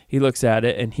 he looks at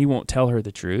it and he won't tell her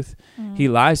the truth. He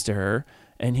lies to her,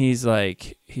 and he's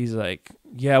like,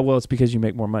 yeah, well, it's because you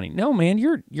make more money. No, man,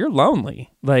 you're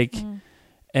lonely. Like,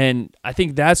 and I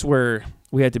think that's where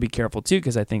we have to be careful too,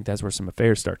 because I think that's where some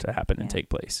affairs start to happen and take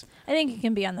place. I think it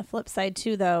can be on the flip side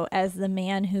too, though, as the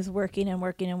man who's working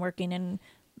and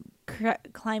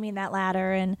climbing that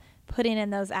ladder and putting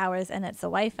in those hours, and it's the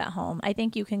wife at home. I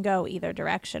think you can go either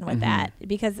direction with that,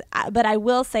 but I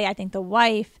will say, I think the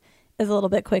wife is a little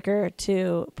bit quicker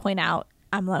to point out,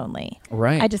 I'm lonely.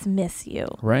 Right. I just miss you.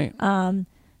 Right.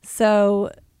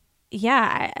 So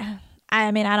yeah,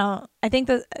 I think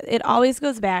that it always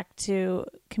goes back to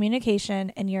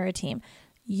communication, and you're a team.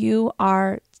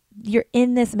 You're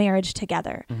in this marriage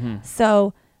together.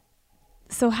 So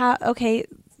how, okay,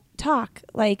 talk.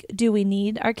 Like, do we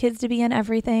need our kids to be in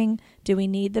everything? Do we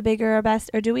need the bigger or best?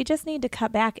 Or do we just need to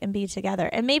cut back and be together?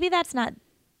 And maybe that's not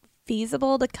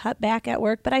feasible to cut back at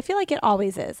work, but I feel like it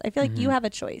always is. I feel like you have a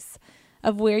choice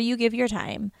of where you give your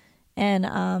time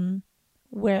and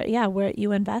where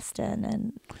you invest in.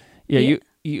 And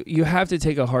you have to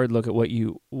take a hard look at what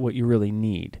you really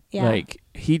need. Yeah. Like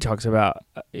he talks about,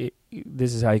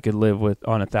 this is how you could live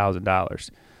on $1,000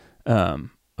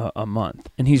 a month,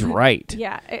 and he's right.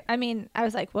 Yeah, I mean, I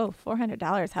was like, whoa,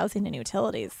 $400 housing and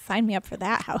utilities. Sign me up for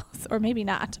that house, or maybe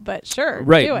not, but sure,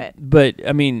 right. do it. But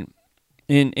I mean,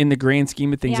 in the grand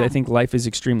scheme of things, Yeah. I think life is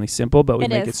extremely simple, but we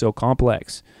make is. it so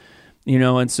complex.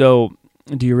 And so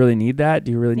do you really need that?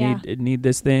 Do you really need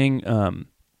this thing?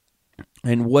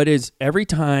 And what is every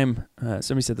time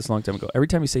somebody said this a long time ago? Every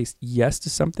time you say yes to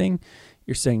something,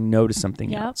 you're saying no to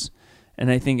something else.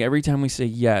 And I think every time we say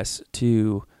yes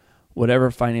to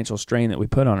whatever financial strain that we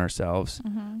put on ourselves,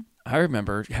 I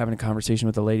remember having a conversation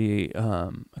with a lady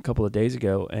a couple of days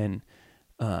ago, and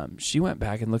she went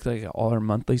back and looked at all her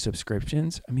monthly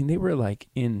subscriptions. I mean, they were like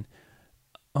in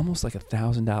almost like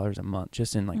 $1,000 a month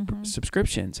just in like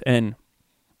subscriptions. And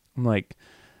I'm like,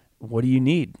 what do you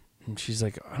need? And she's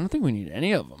like, I don't think we need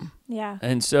any of them. Yeah.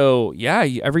 And so,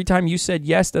 every time you said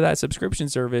yes to that subscription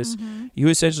service, you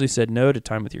essentially said no to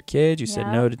time with your kids. You said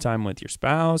no to time with your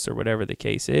spouse or whatever the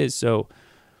case is. So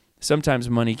sometimes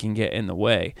money can get in the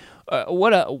way.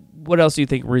 What else do you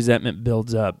think resentment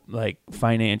builds up, like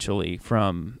financially,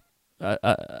 from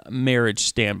a marriage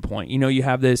standpoint? You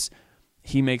have this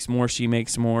he makes more, she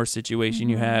makes more situation.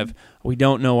 You have, we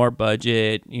don't know our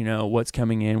budget, what's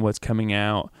coming in, what's coming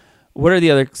out. What are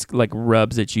the other like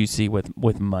rubs that you see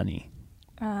with money?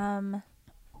 I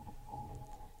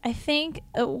think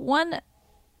one,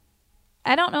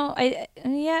 I don't know.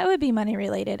 It would be money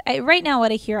related. Right now,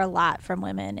 what I hear a lot from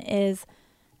women is,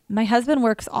 my husband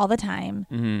works all the time.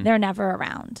 They're never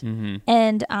around.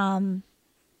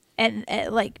 And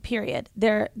like, period.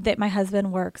 That my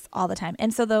husband works all the time.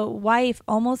 And so the wife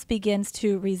almost begins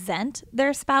to resent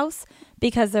their spouse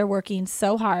because they're working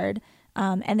so hard.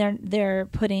 And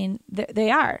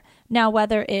they are now,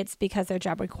 whether it's because their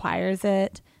job requires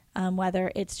it,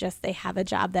 whether it's just they have a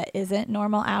job that isn't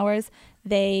normal hours,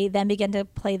 they then begin to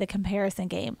play the comparison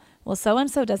game. Well,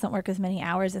 so-and-so doesn't work as many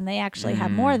hours and they actually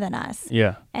have more than us.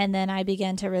 Yeah. And then I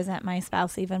begin to resent my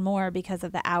spouse even more because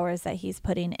of the hours that he's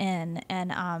putting in.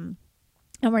 And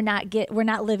we're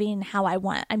not living how I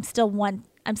want. I'm still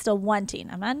wanting.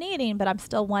 I'm not needing, but I'm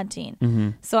still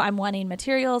wanting. So I'm wanting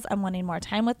materials. I'm wanting more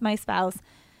time with my spouse.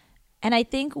 And I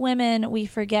think women, we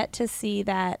forget to see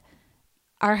that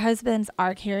our husbands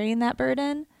are carrying that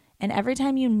burden. And every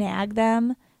time you nag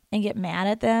them and get mad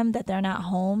at them that they're not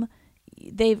home,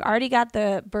 they've already got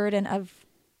the burden of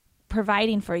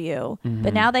providing for you.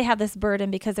 But now they have this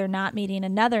burden because they're not meeting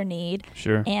another need.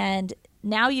 Sure. And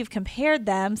now you've compared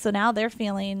them. So now they're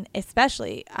feeling,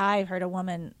 especially, I heard a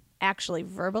woman actually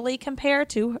verbally compare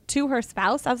to her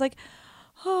spouse. I was like,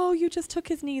 oh, you just took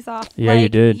his knees off. Yeah, you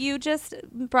did. You just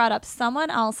brought up someone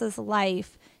else's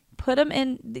life, put them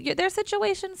in, their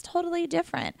situation's totally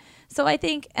different. So I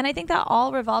think that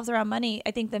all revolves around money.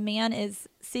 I think the man is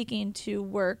seeking to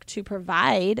work to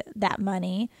provide that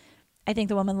money. I think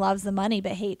the woman loves the money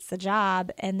but hates the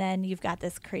job. And then you've got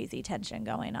this crazy tension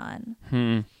going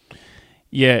on.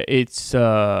 Yeah, it's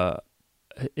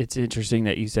interesting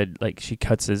that you said like she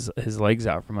cuts his legs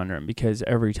out from under him, because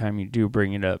every time you do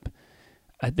bring it up,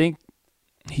 I think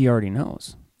he already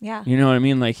knows. Yeah. You know what I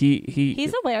mean? Like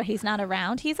he's aware he's not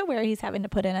around. He's aware he's having to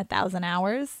put in 1,000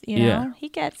 hours. You know, he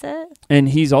gets it. And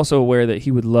he's also aware that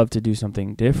he would love to do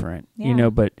something different. Yeah.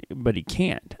 But he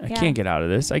can't. I can't get out of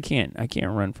this. I can't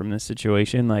run from this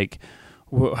situation. Like,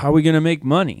 how are we going to make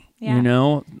money?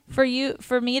 Yeah.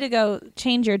 For me to go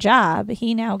change your job,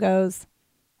 he now goes,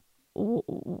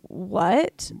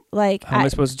 what? Like, how am I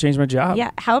supposed to change my job?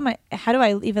 Yeah. How do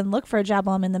I even look for a job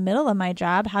while I'm in the middle of my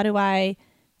job? How do I,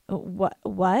 what?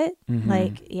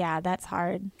 Like, yeah, that's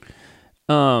hard.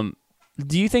 Do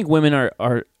you think women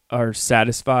are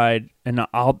satisfied? And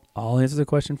I'll answer the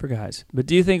question for guys, but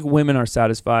do you think women are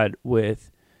satisfied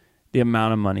with the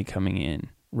amount of money coming in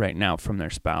right now from their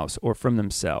spouse or from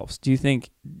themselves? Do you think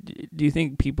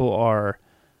people are,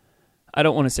 I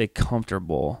don't want to say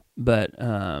comfortable, but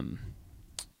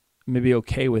maybe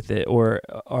okay with it, or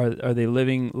are they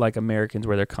living like Americans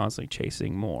where they're constantly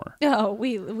chasing more? Oh,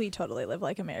 we totally live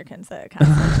like Americans that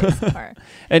constantly chase more.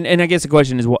 And I guess the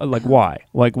question is like why?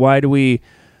 Like why do we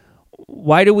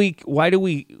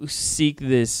seek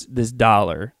this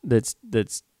dollar that's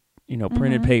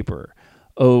printed paper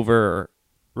over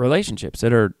relationships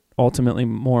that are ultimately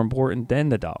more important than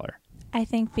the dollar? I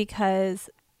think because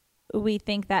we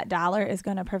think that dollar is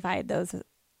going to provide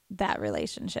that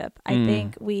relationship. I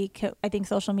think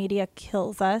social media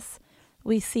kills us.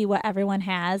 We see what everyone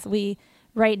has.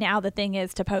 Right now, the thing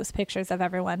is to post pictures of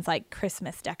everyone's like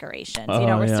Christmas decorations.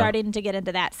 We're starting to get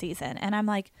into that season. And I'm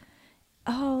like,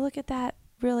 oh, look at that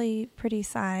really pretty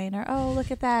sign, or oh,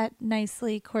 look at that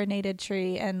nicely coordinated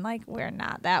tree. And like, we're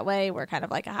not that way. We're kind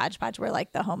of like a hodgepodge. We're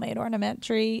like the homemade ornament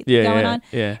tree going on.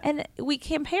 Yeah. And we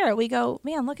compare. We go,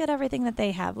 man, look at everything that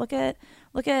they have. Look at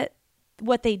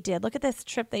what they did. Look at this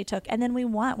trip they took. And then we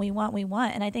want.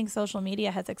 And I think social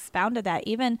media has expounded that.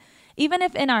 Even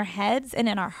if in our heads and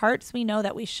in our hearts we know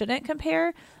that we shouldn't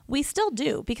compare, we still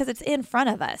do, because it's in front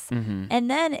of us. Mm-hmm.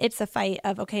 And then it's a fight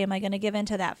of, okay, am I going to give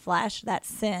into that flesh, that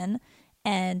sin,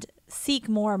 and seek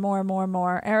more, or am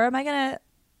I going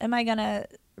to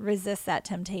resist that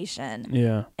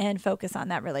temptation and focus on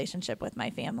that relationship with my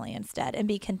family instead, and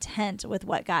be content with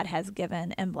what God has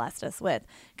given and blessed us with?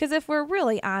 Because if we're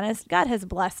really honest, God has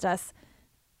blessed us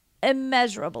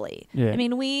immeasurably. I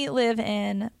mean, we live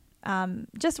in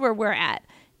just where we're at,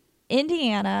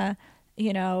 Indiana,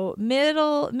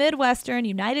 Midwestern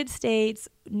United States,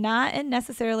 not in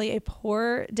necessarily a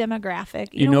poor demographic.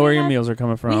 You know where your meals are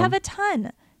coming from. We have a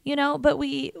ton. But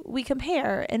we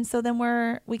compare, and so then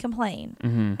we complain,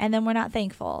 and then we're not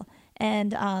thankful.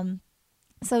 And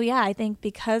I think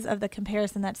because of the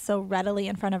comparison that's so readily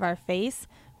in front of our face,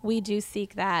 we do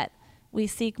seek that. We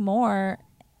seek more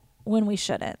when we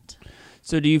shouldn't.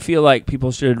 So do you feel like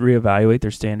people should reevaluate their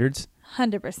standards?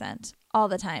 100%, all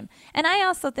the time. And I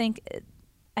also think,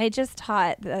 I just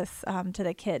taught this to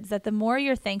the kids, that the more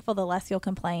you're thankful, the less you'll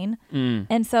complain.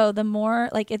 And so the more,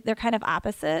 they're kind of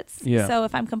opposites. Yeah. So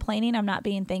if I'm complaining, I'm not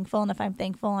being thankful. And if I'm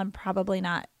thankful, I'm probably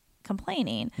not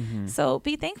complaining. Mm-hmm. So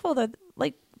be thankful that,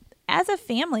 as a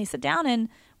family, sit down and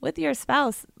with your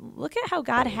spouse, look at how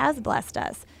God has blessed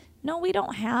us. No, we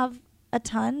don't have a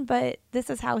ton, but this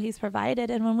is how he's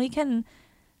provided. And when we can,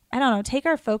 take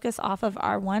our focus off of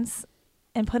our wants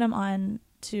and put them on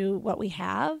to what we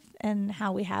have and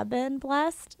how we have been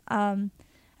blessed, I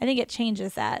think it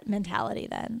changes that mentality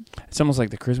then. It's almost like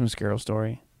the Christmas Carol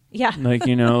story. Yeah.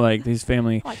 These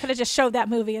family. Well, I could have just showed that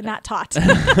movie and not taught.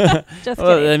 Just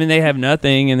kidding. I mean, they have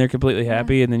nothing and they're completely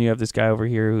happy, and then you have this guy over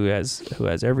here who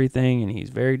has everything, and he's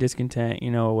very discontent,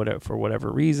 for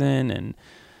whatever reason. And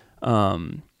I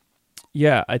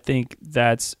think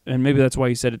and maybe that's why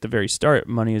you said at the very start,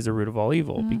 money is the root of all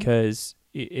evil, because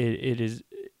it is.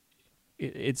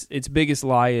 Its biggest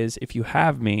lie is, if you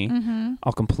have me,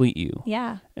 I'll complete you.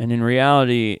 Yeah. And in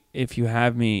reality, if you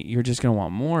have me, you're just going to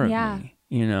want more of me,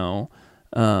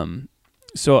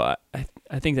 So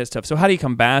I think that's tough. So how do you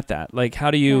combat that?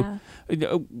 How do you,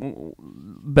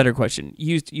 better question.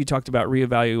 You talked about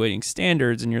reevaluating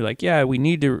standards, and you're like, yeah, we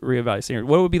need to reevaluate standards.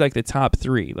 What would be the top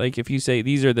three? If you say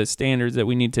these are the standards that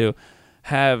we need to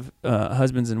have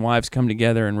husbands and wives come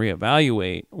together and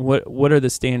reevaluate, what are the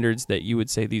standards that you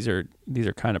would say these are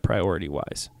kind of priority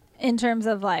wise in terms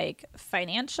of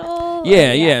financial?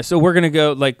 Yeah. So we're gonna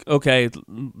go okay,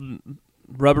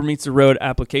 rubber meets the road.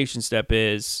 Application step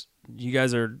is, you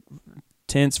guys are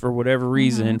tense for whatever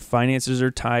reason, finances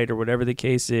are tight or whatever the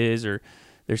case is, or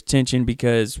there's tension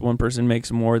because one person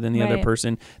makes more than the other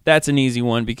person. That's an easy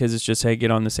one, because it's just, hey, get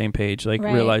on the same page,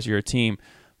 realize you're a team.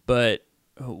 But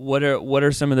what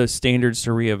are some of those standards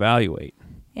to reevaluate?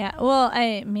 Yeah, well,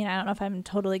 I mean, I don't know if I'm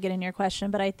totally getting your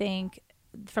question, but I think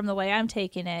from the way I'm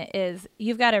taking it is,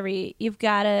 you've got to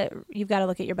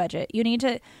look at your budget. You need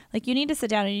to sit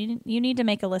down and you need to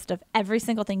make a list of every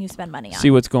single thing you spend money on.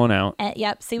 See what's going out.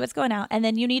 See what's going out, and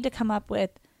then you need to come up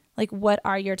with what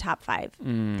are your top 5?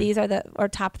 These are or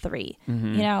top 3.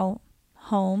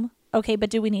 Home. Okay, but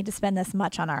do we need to spend this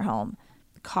much on our home?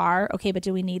 Car. Okay, but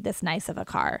do we need this nice of a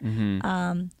car?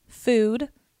 Food.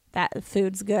 That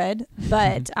food's good,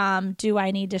 but do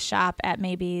I need to shop at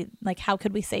maybe how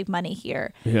could we save money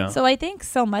here? Yeah. So I think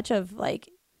so many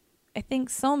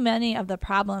of the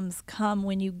problems come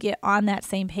when you get on that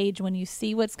same page, when you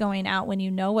see what's going out, when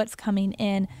you know what's coming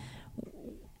in,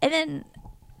 and then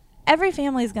every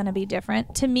family is going to be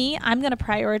different. To me, I'm going to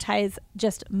prioritize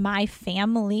just my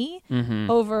family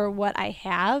over what I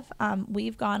have.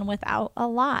 We've gone without a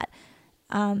lot.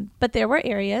 But there were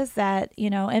areas that,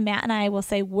 and Matt and I will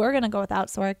say, we're going to go without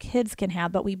so our kids can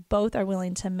have, but we both are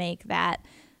willing to make that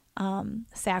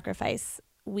sacrifice.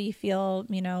 We feel,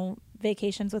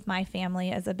 vacations with my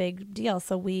family is a big deal.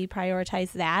 So we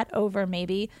prioritize that over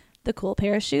maybe the cool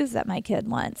pair of shoes that my kid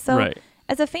wants. So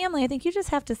as a family, I think you just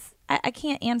have to, I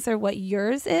can't answer what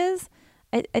yours is.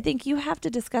 I think you have to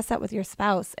discuss that with your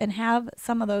spouse and have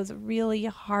some of those really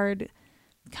hard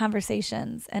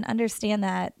conversations and understand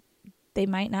that they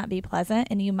might not be pleasant,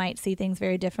 and you might see things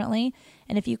very differently.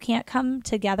 And if you can't come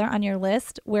together on your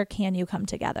list, where can you come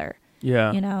together?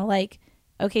 Yeah. You know, like,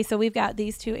 okay, so we've got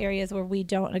these two areas where we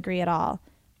don't agree at all.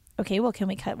 Okay, well, can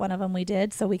we cut one of them? We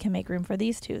did, so we can make room for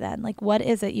these two then. Like, what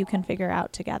is it you can figure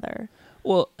out together?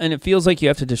 Well, and it feels like you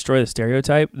have to destroy the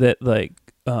stereotype that, like,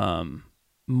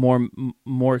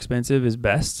 more expensive is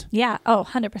best. Yeah. Oh,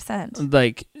 100%.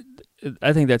 Like,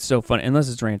 I think that's so funny, unless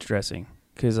it's ranch dressing.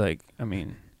 Because, like, I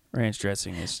mean, ranch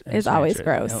dressing is always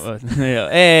gross.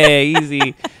 Hey,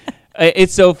 easy.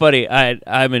 It's so funny.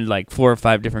 I'm in like 4 or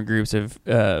 5 different groups of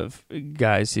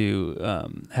guys who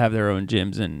have their own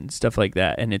gyms and stuff like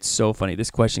that, and it's so funny.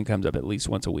 This question comes up at least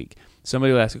once a week.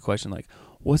 Somebody will ask a question like,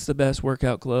 "What's the best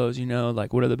workout clothes? You know,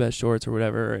 like what are the best shorts or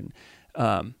whatever?" And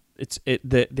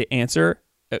the answer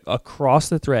across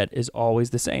the thread is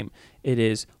always the same. It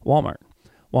is Walmart.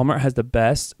 Walmart has the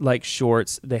best like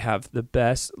shorts. They have the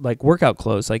best like workout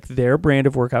clothes. Like their brand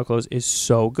of workout clothes is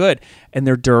so good and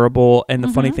they're durable. And the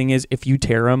funny thing is if you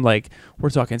tear them, like we're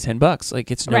talking $10,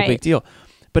 like it's no big deal,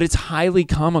 but it's highly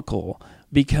comical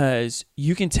because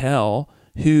you can tell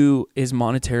who is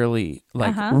monetarily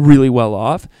like really well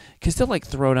off because they'll like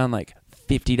throw down like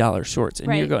 $50 shorts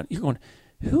and you're going,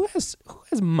 who has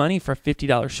money for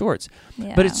 $50 shorts?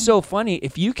 Yeah. But it's so funny.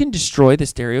 If you can destroy the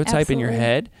stereotype in your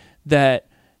head that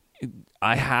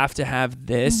I have to have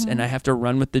this and I have to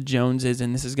run with the Joneses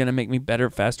and this is going to make me better,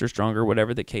 faster, stronger,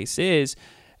 whatever the case is.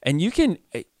 And you can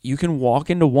walk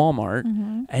into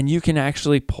Walmart and you can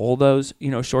actually pull those,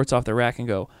 shorts off the rack and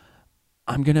go,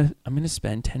 I'm going to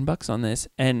spend $10 on this.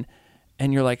 And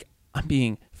you're like, I'm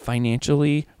being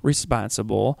financially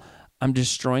responsible. I'm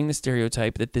destroying the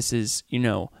stereotype that this is,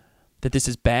 that this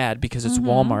is bad because it's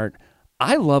Walmart.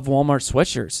 I love Walmart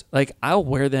sweatshirts. Like I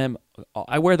wear them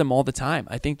all the time.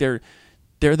 I think they're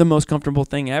the most comfortable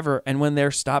thing ever. And when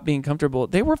they're stopped being comfortable,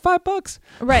 they were $5.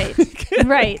 Right.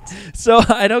 Right. So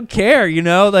I don't care,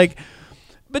 like,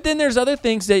 but then there's other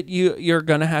things that you're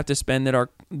going to have to spend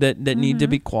that need to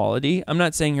be quality. I'm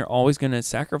not saying you're always going to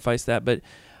sacrifice that, but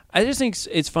I just think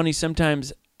it's funny.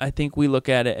 Sometimes I think we look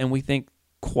at it and we think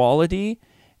quality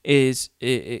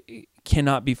it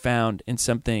cannot be found in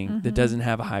something that doesn't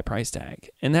have a high price tag.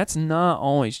 And that's not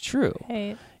always true.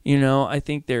 Right. I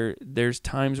think there's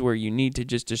times where you need to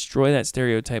just destroy that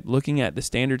stereotype, looking at the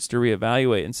standards to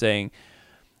reevaluate and saying,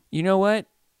 you know what,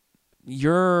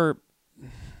 your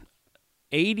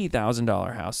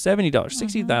 $80,000 house, $70,000,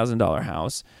 $60,000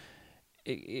 house,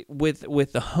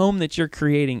 with the home that you're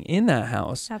creating in that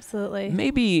house, absolutely,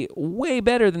 may be way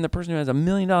better than the person who has $1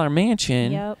 million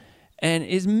mansion and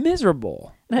is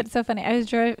miserable. That's so funny. I was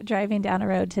driving down a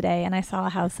road today and I saw a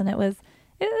house and it was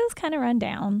kind of run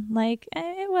down. Like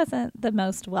it wasn't the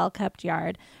most well-kept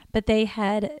yard, but they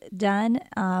had done,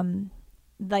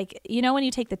 like, when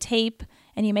you take the tape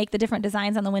and you make the different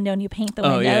designs on the window and you paint the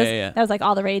windows. That was like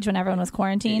all the rage when everyone was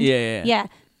quarantined. Yeah.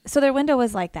 So their window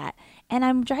was like that. And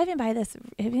I'm driving by this,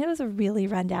 it was a really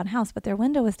rundown house, but their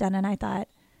window was done. And I thought,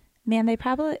 man, they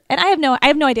probably, and I have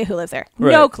no idea who lives there.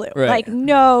 Right, no clue. Right. Like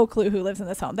no clue who lives in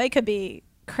this home. They could be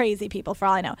crazy people for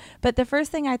all I know. But the first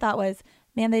thing I thought was,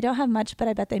 man, they don't have much, but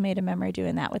I bet they made a memory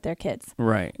doing that with their kids.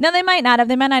 Right. No, they might not have.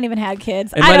 They might not even have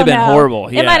kids. It might have been horrible.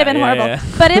 It might have been horrible. Yeah.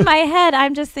 But in my head,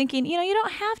 I'm just thinking, you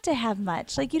don't have to have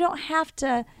much. Like, you don't have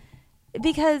to,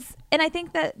 because, and I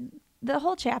think that the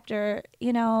whole chapter,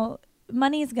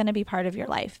 money is going to be part of your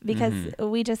life because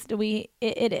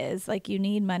it is. Like, you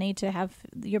need money to have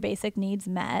your basic needs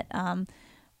met.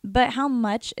 But how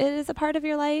much it is a part of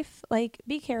your life, like,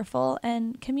 be careful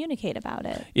and communicate about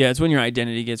it. Yeah, it's when your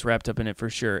identity gets wrapped up in it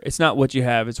for sure. It's not what you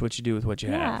have, it's what you do with what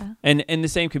you have. And the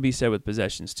same could be said with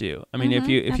possessions too. I mean, if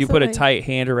you put a tight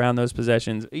hand around those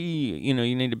possessions, you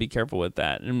need to be careful with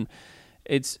that. And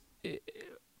it's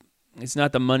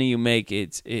not the money you make,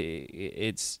 it's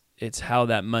how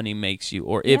that money makes you,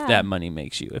 or if that money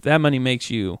makes you. If that money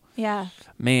makes you,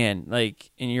 man,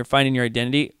 like, and you're finding your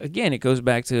identity, again, it goes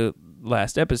back to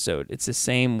last episode. It's the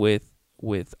same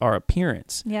with our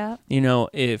appearance. Yeah.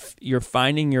 If you're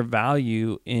finding your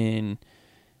value in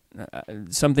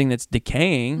something that's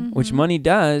decaying, which money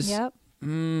does, you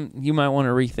might want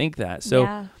to rethink that.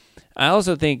 So I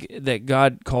also think that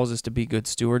God calls us to be good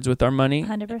stewards with our money.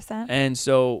 100%. And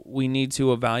so we need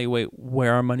to evaluate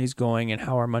where our money's going and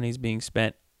how our money's being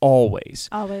spent. Always.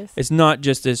 It's not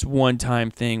just this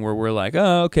one-time thing where we're like,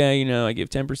 oh, okay, I give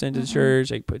 10% to the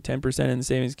church, I put 10% in the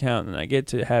savings account, and I get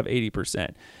to have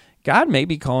 80%. God may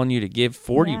be calling you to give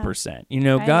 40%.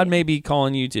 Right. God may be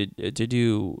calling you to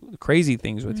do crazy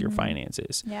things with your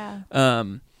finances. Yeah.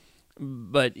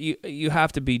 But you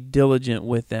have to be diligent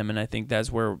with them, and I think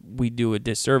that's where we do a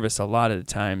disservice a lot of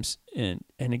the times. And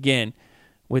again,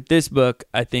 with this book,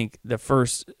 I think the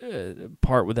first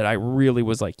part that I really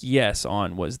was like yes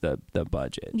on was the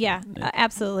budget. Yeah,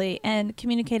 absolutely. And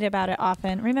communicate about it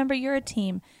often. Remember, you're a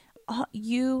team.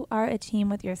 You are a team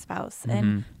with your spouse.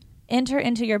 And enter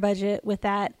into your budget with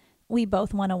that. We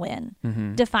both want to win.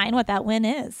 Define what that win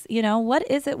is. What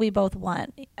is it we both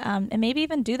want? And maybe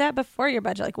even do that before your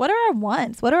budget. Like, what are our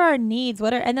wants? What are our needs?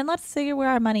 And then let's figure where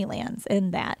our money lands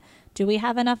in that. Do we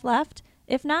have enough left?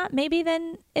 If not, maybe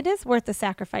then it is worth the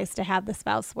sacrifice to have the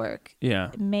spouse work.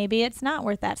 Yeah. Maybe it's not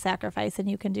worth that sacrifice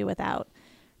and you can do without.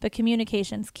 But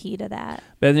communication's key to that.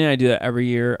 Bethany and I do that every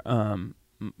year.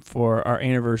 For our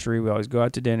anniversary, we always go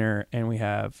out to dinner and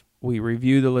we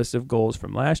review the list of goals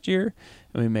from last year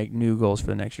and we make new goals for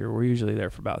the next year. We're usually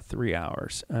there for about 3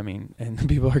 hours. I mean, and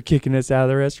people are kicking us out of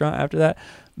the restaurant after that.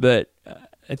 But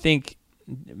I think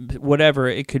whatever,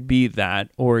 it could be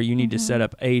that, or you need to set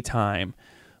up a time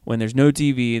when there's no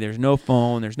TV, there's no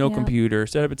phone, there's no computer.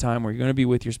 Set up a time where you're going to be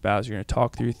with your spouse. You're going to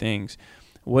talk through things.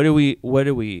 What are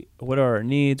our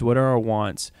needs? What are our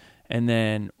wants? And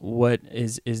then what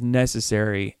is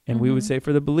necessary? And we would say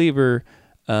for the believer,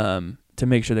 to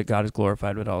make sure that God is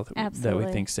glorified with all that we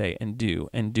think, say, and do.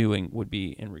 And doing would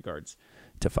be in regards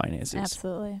to finances.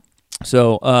 Absolutely.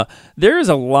 So there is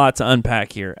a lot to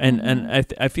unpack here. And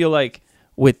I feel like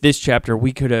with this chapter,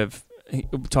 we could have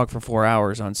talked for 4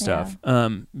 hours on stuff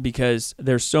because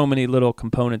there's so many little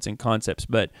components and concepts.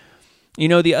 But,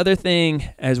 the other thing,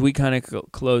 as we kind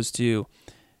of close to,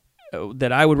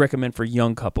 that I would recommend for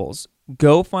young couples,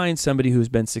 go find somebody who's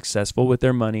been successful with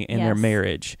their money and their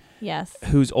marriage. Yes.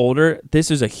 Who's older.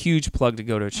 This is a huge plug to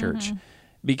go to a church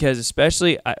because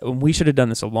especially, we should have done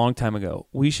this a long time ago.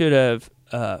 We should have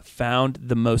found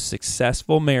the most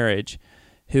successful marriage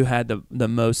who had the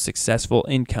most successful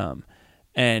income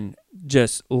and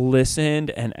just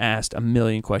listened and asked a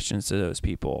million questions to those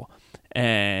people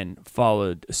and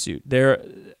followed suit.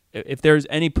 If there's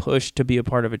any push to be a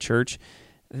part of a church,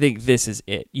 I think this is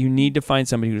it. You need to find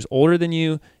somebody who's older than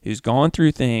you, who's gone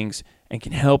through things, and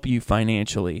can help you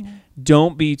financially.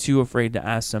 Don't be too afraid to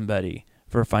ask somebody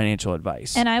for financial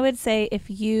advice. And I would say if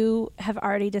you have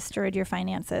already destroyed your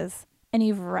finances and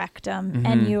you've wrecked them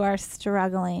and you are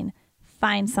struggling,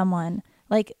 find someone.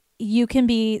 Like, you can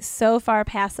be so far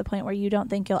past the point where you don't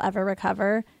think you'll ever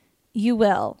recover. You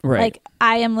will. Right. Like,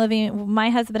 my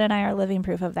husband and I are living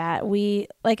proof of that.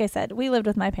 Like I said, we lived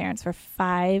with my parents for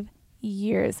 5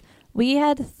 years. We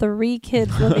had 3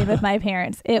 kids living with my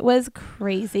parents. It was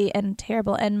crazy and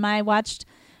terrible. And I watched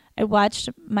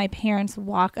my parents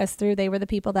walk us through. They were the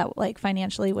people that like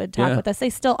financially would talk with us. They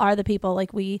still are the people.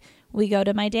 Like we go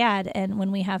to my dad, and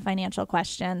when we have financial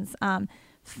questions,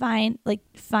 find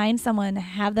someone,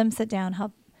 have them sit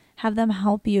down, have them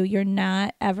help you. You're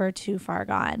not ever too far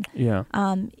gone. Yeah.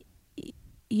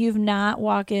 You've not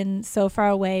walking so far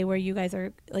away where you guys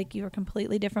are like, you're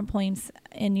completely different points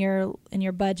in your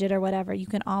budget or whatever. You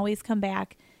can always come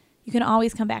back. You can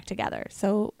always come back together.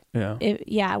 So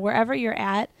wherever you're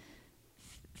at,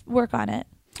 work on it.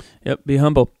 Yep. Be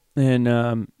humble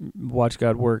and watch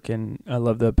God work. And I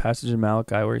love the passage in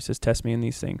Malachi where he says, test me in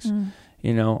these things.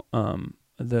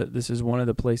 This is one of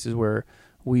the places where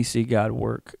we see God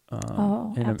work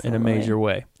in a major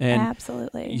way. And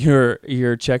absolutely.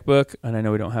 Your checkbook, and I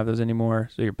know we don't have those anymore,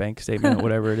 so your bank statement or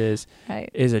whatever it is, right,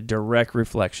 is a direct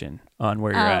reflection on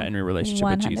where you're at in your relationship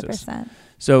 100%. with Jesus.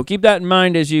 So keep that in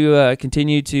mind as you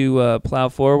continue to plow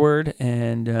forward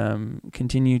and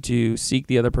continue to seek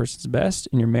the other person's best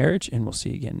in your marriage, and we'll see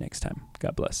you again next time.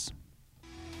 God bless.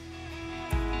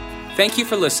 Thank you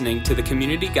for listening to the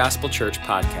Community Gospel Church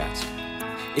podcast.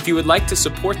 If you would like to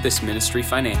support this ministry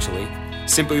financially,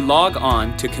 simply log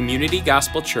on to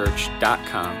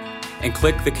communitygospelchurch.com and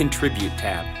click the Contribute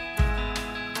tab.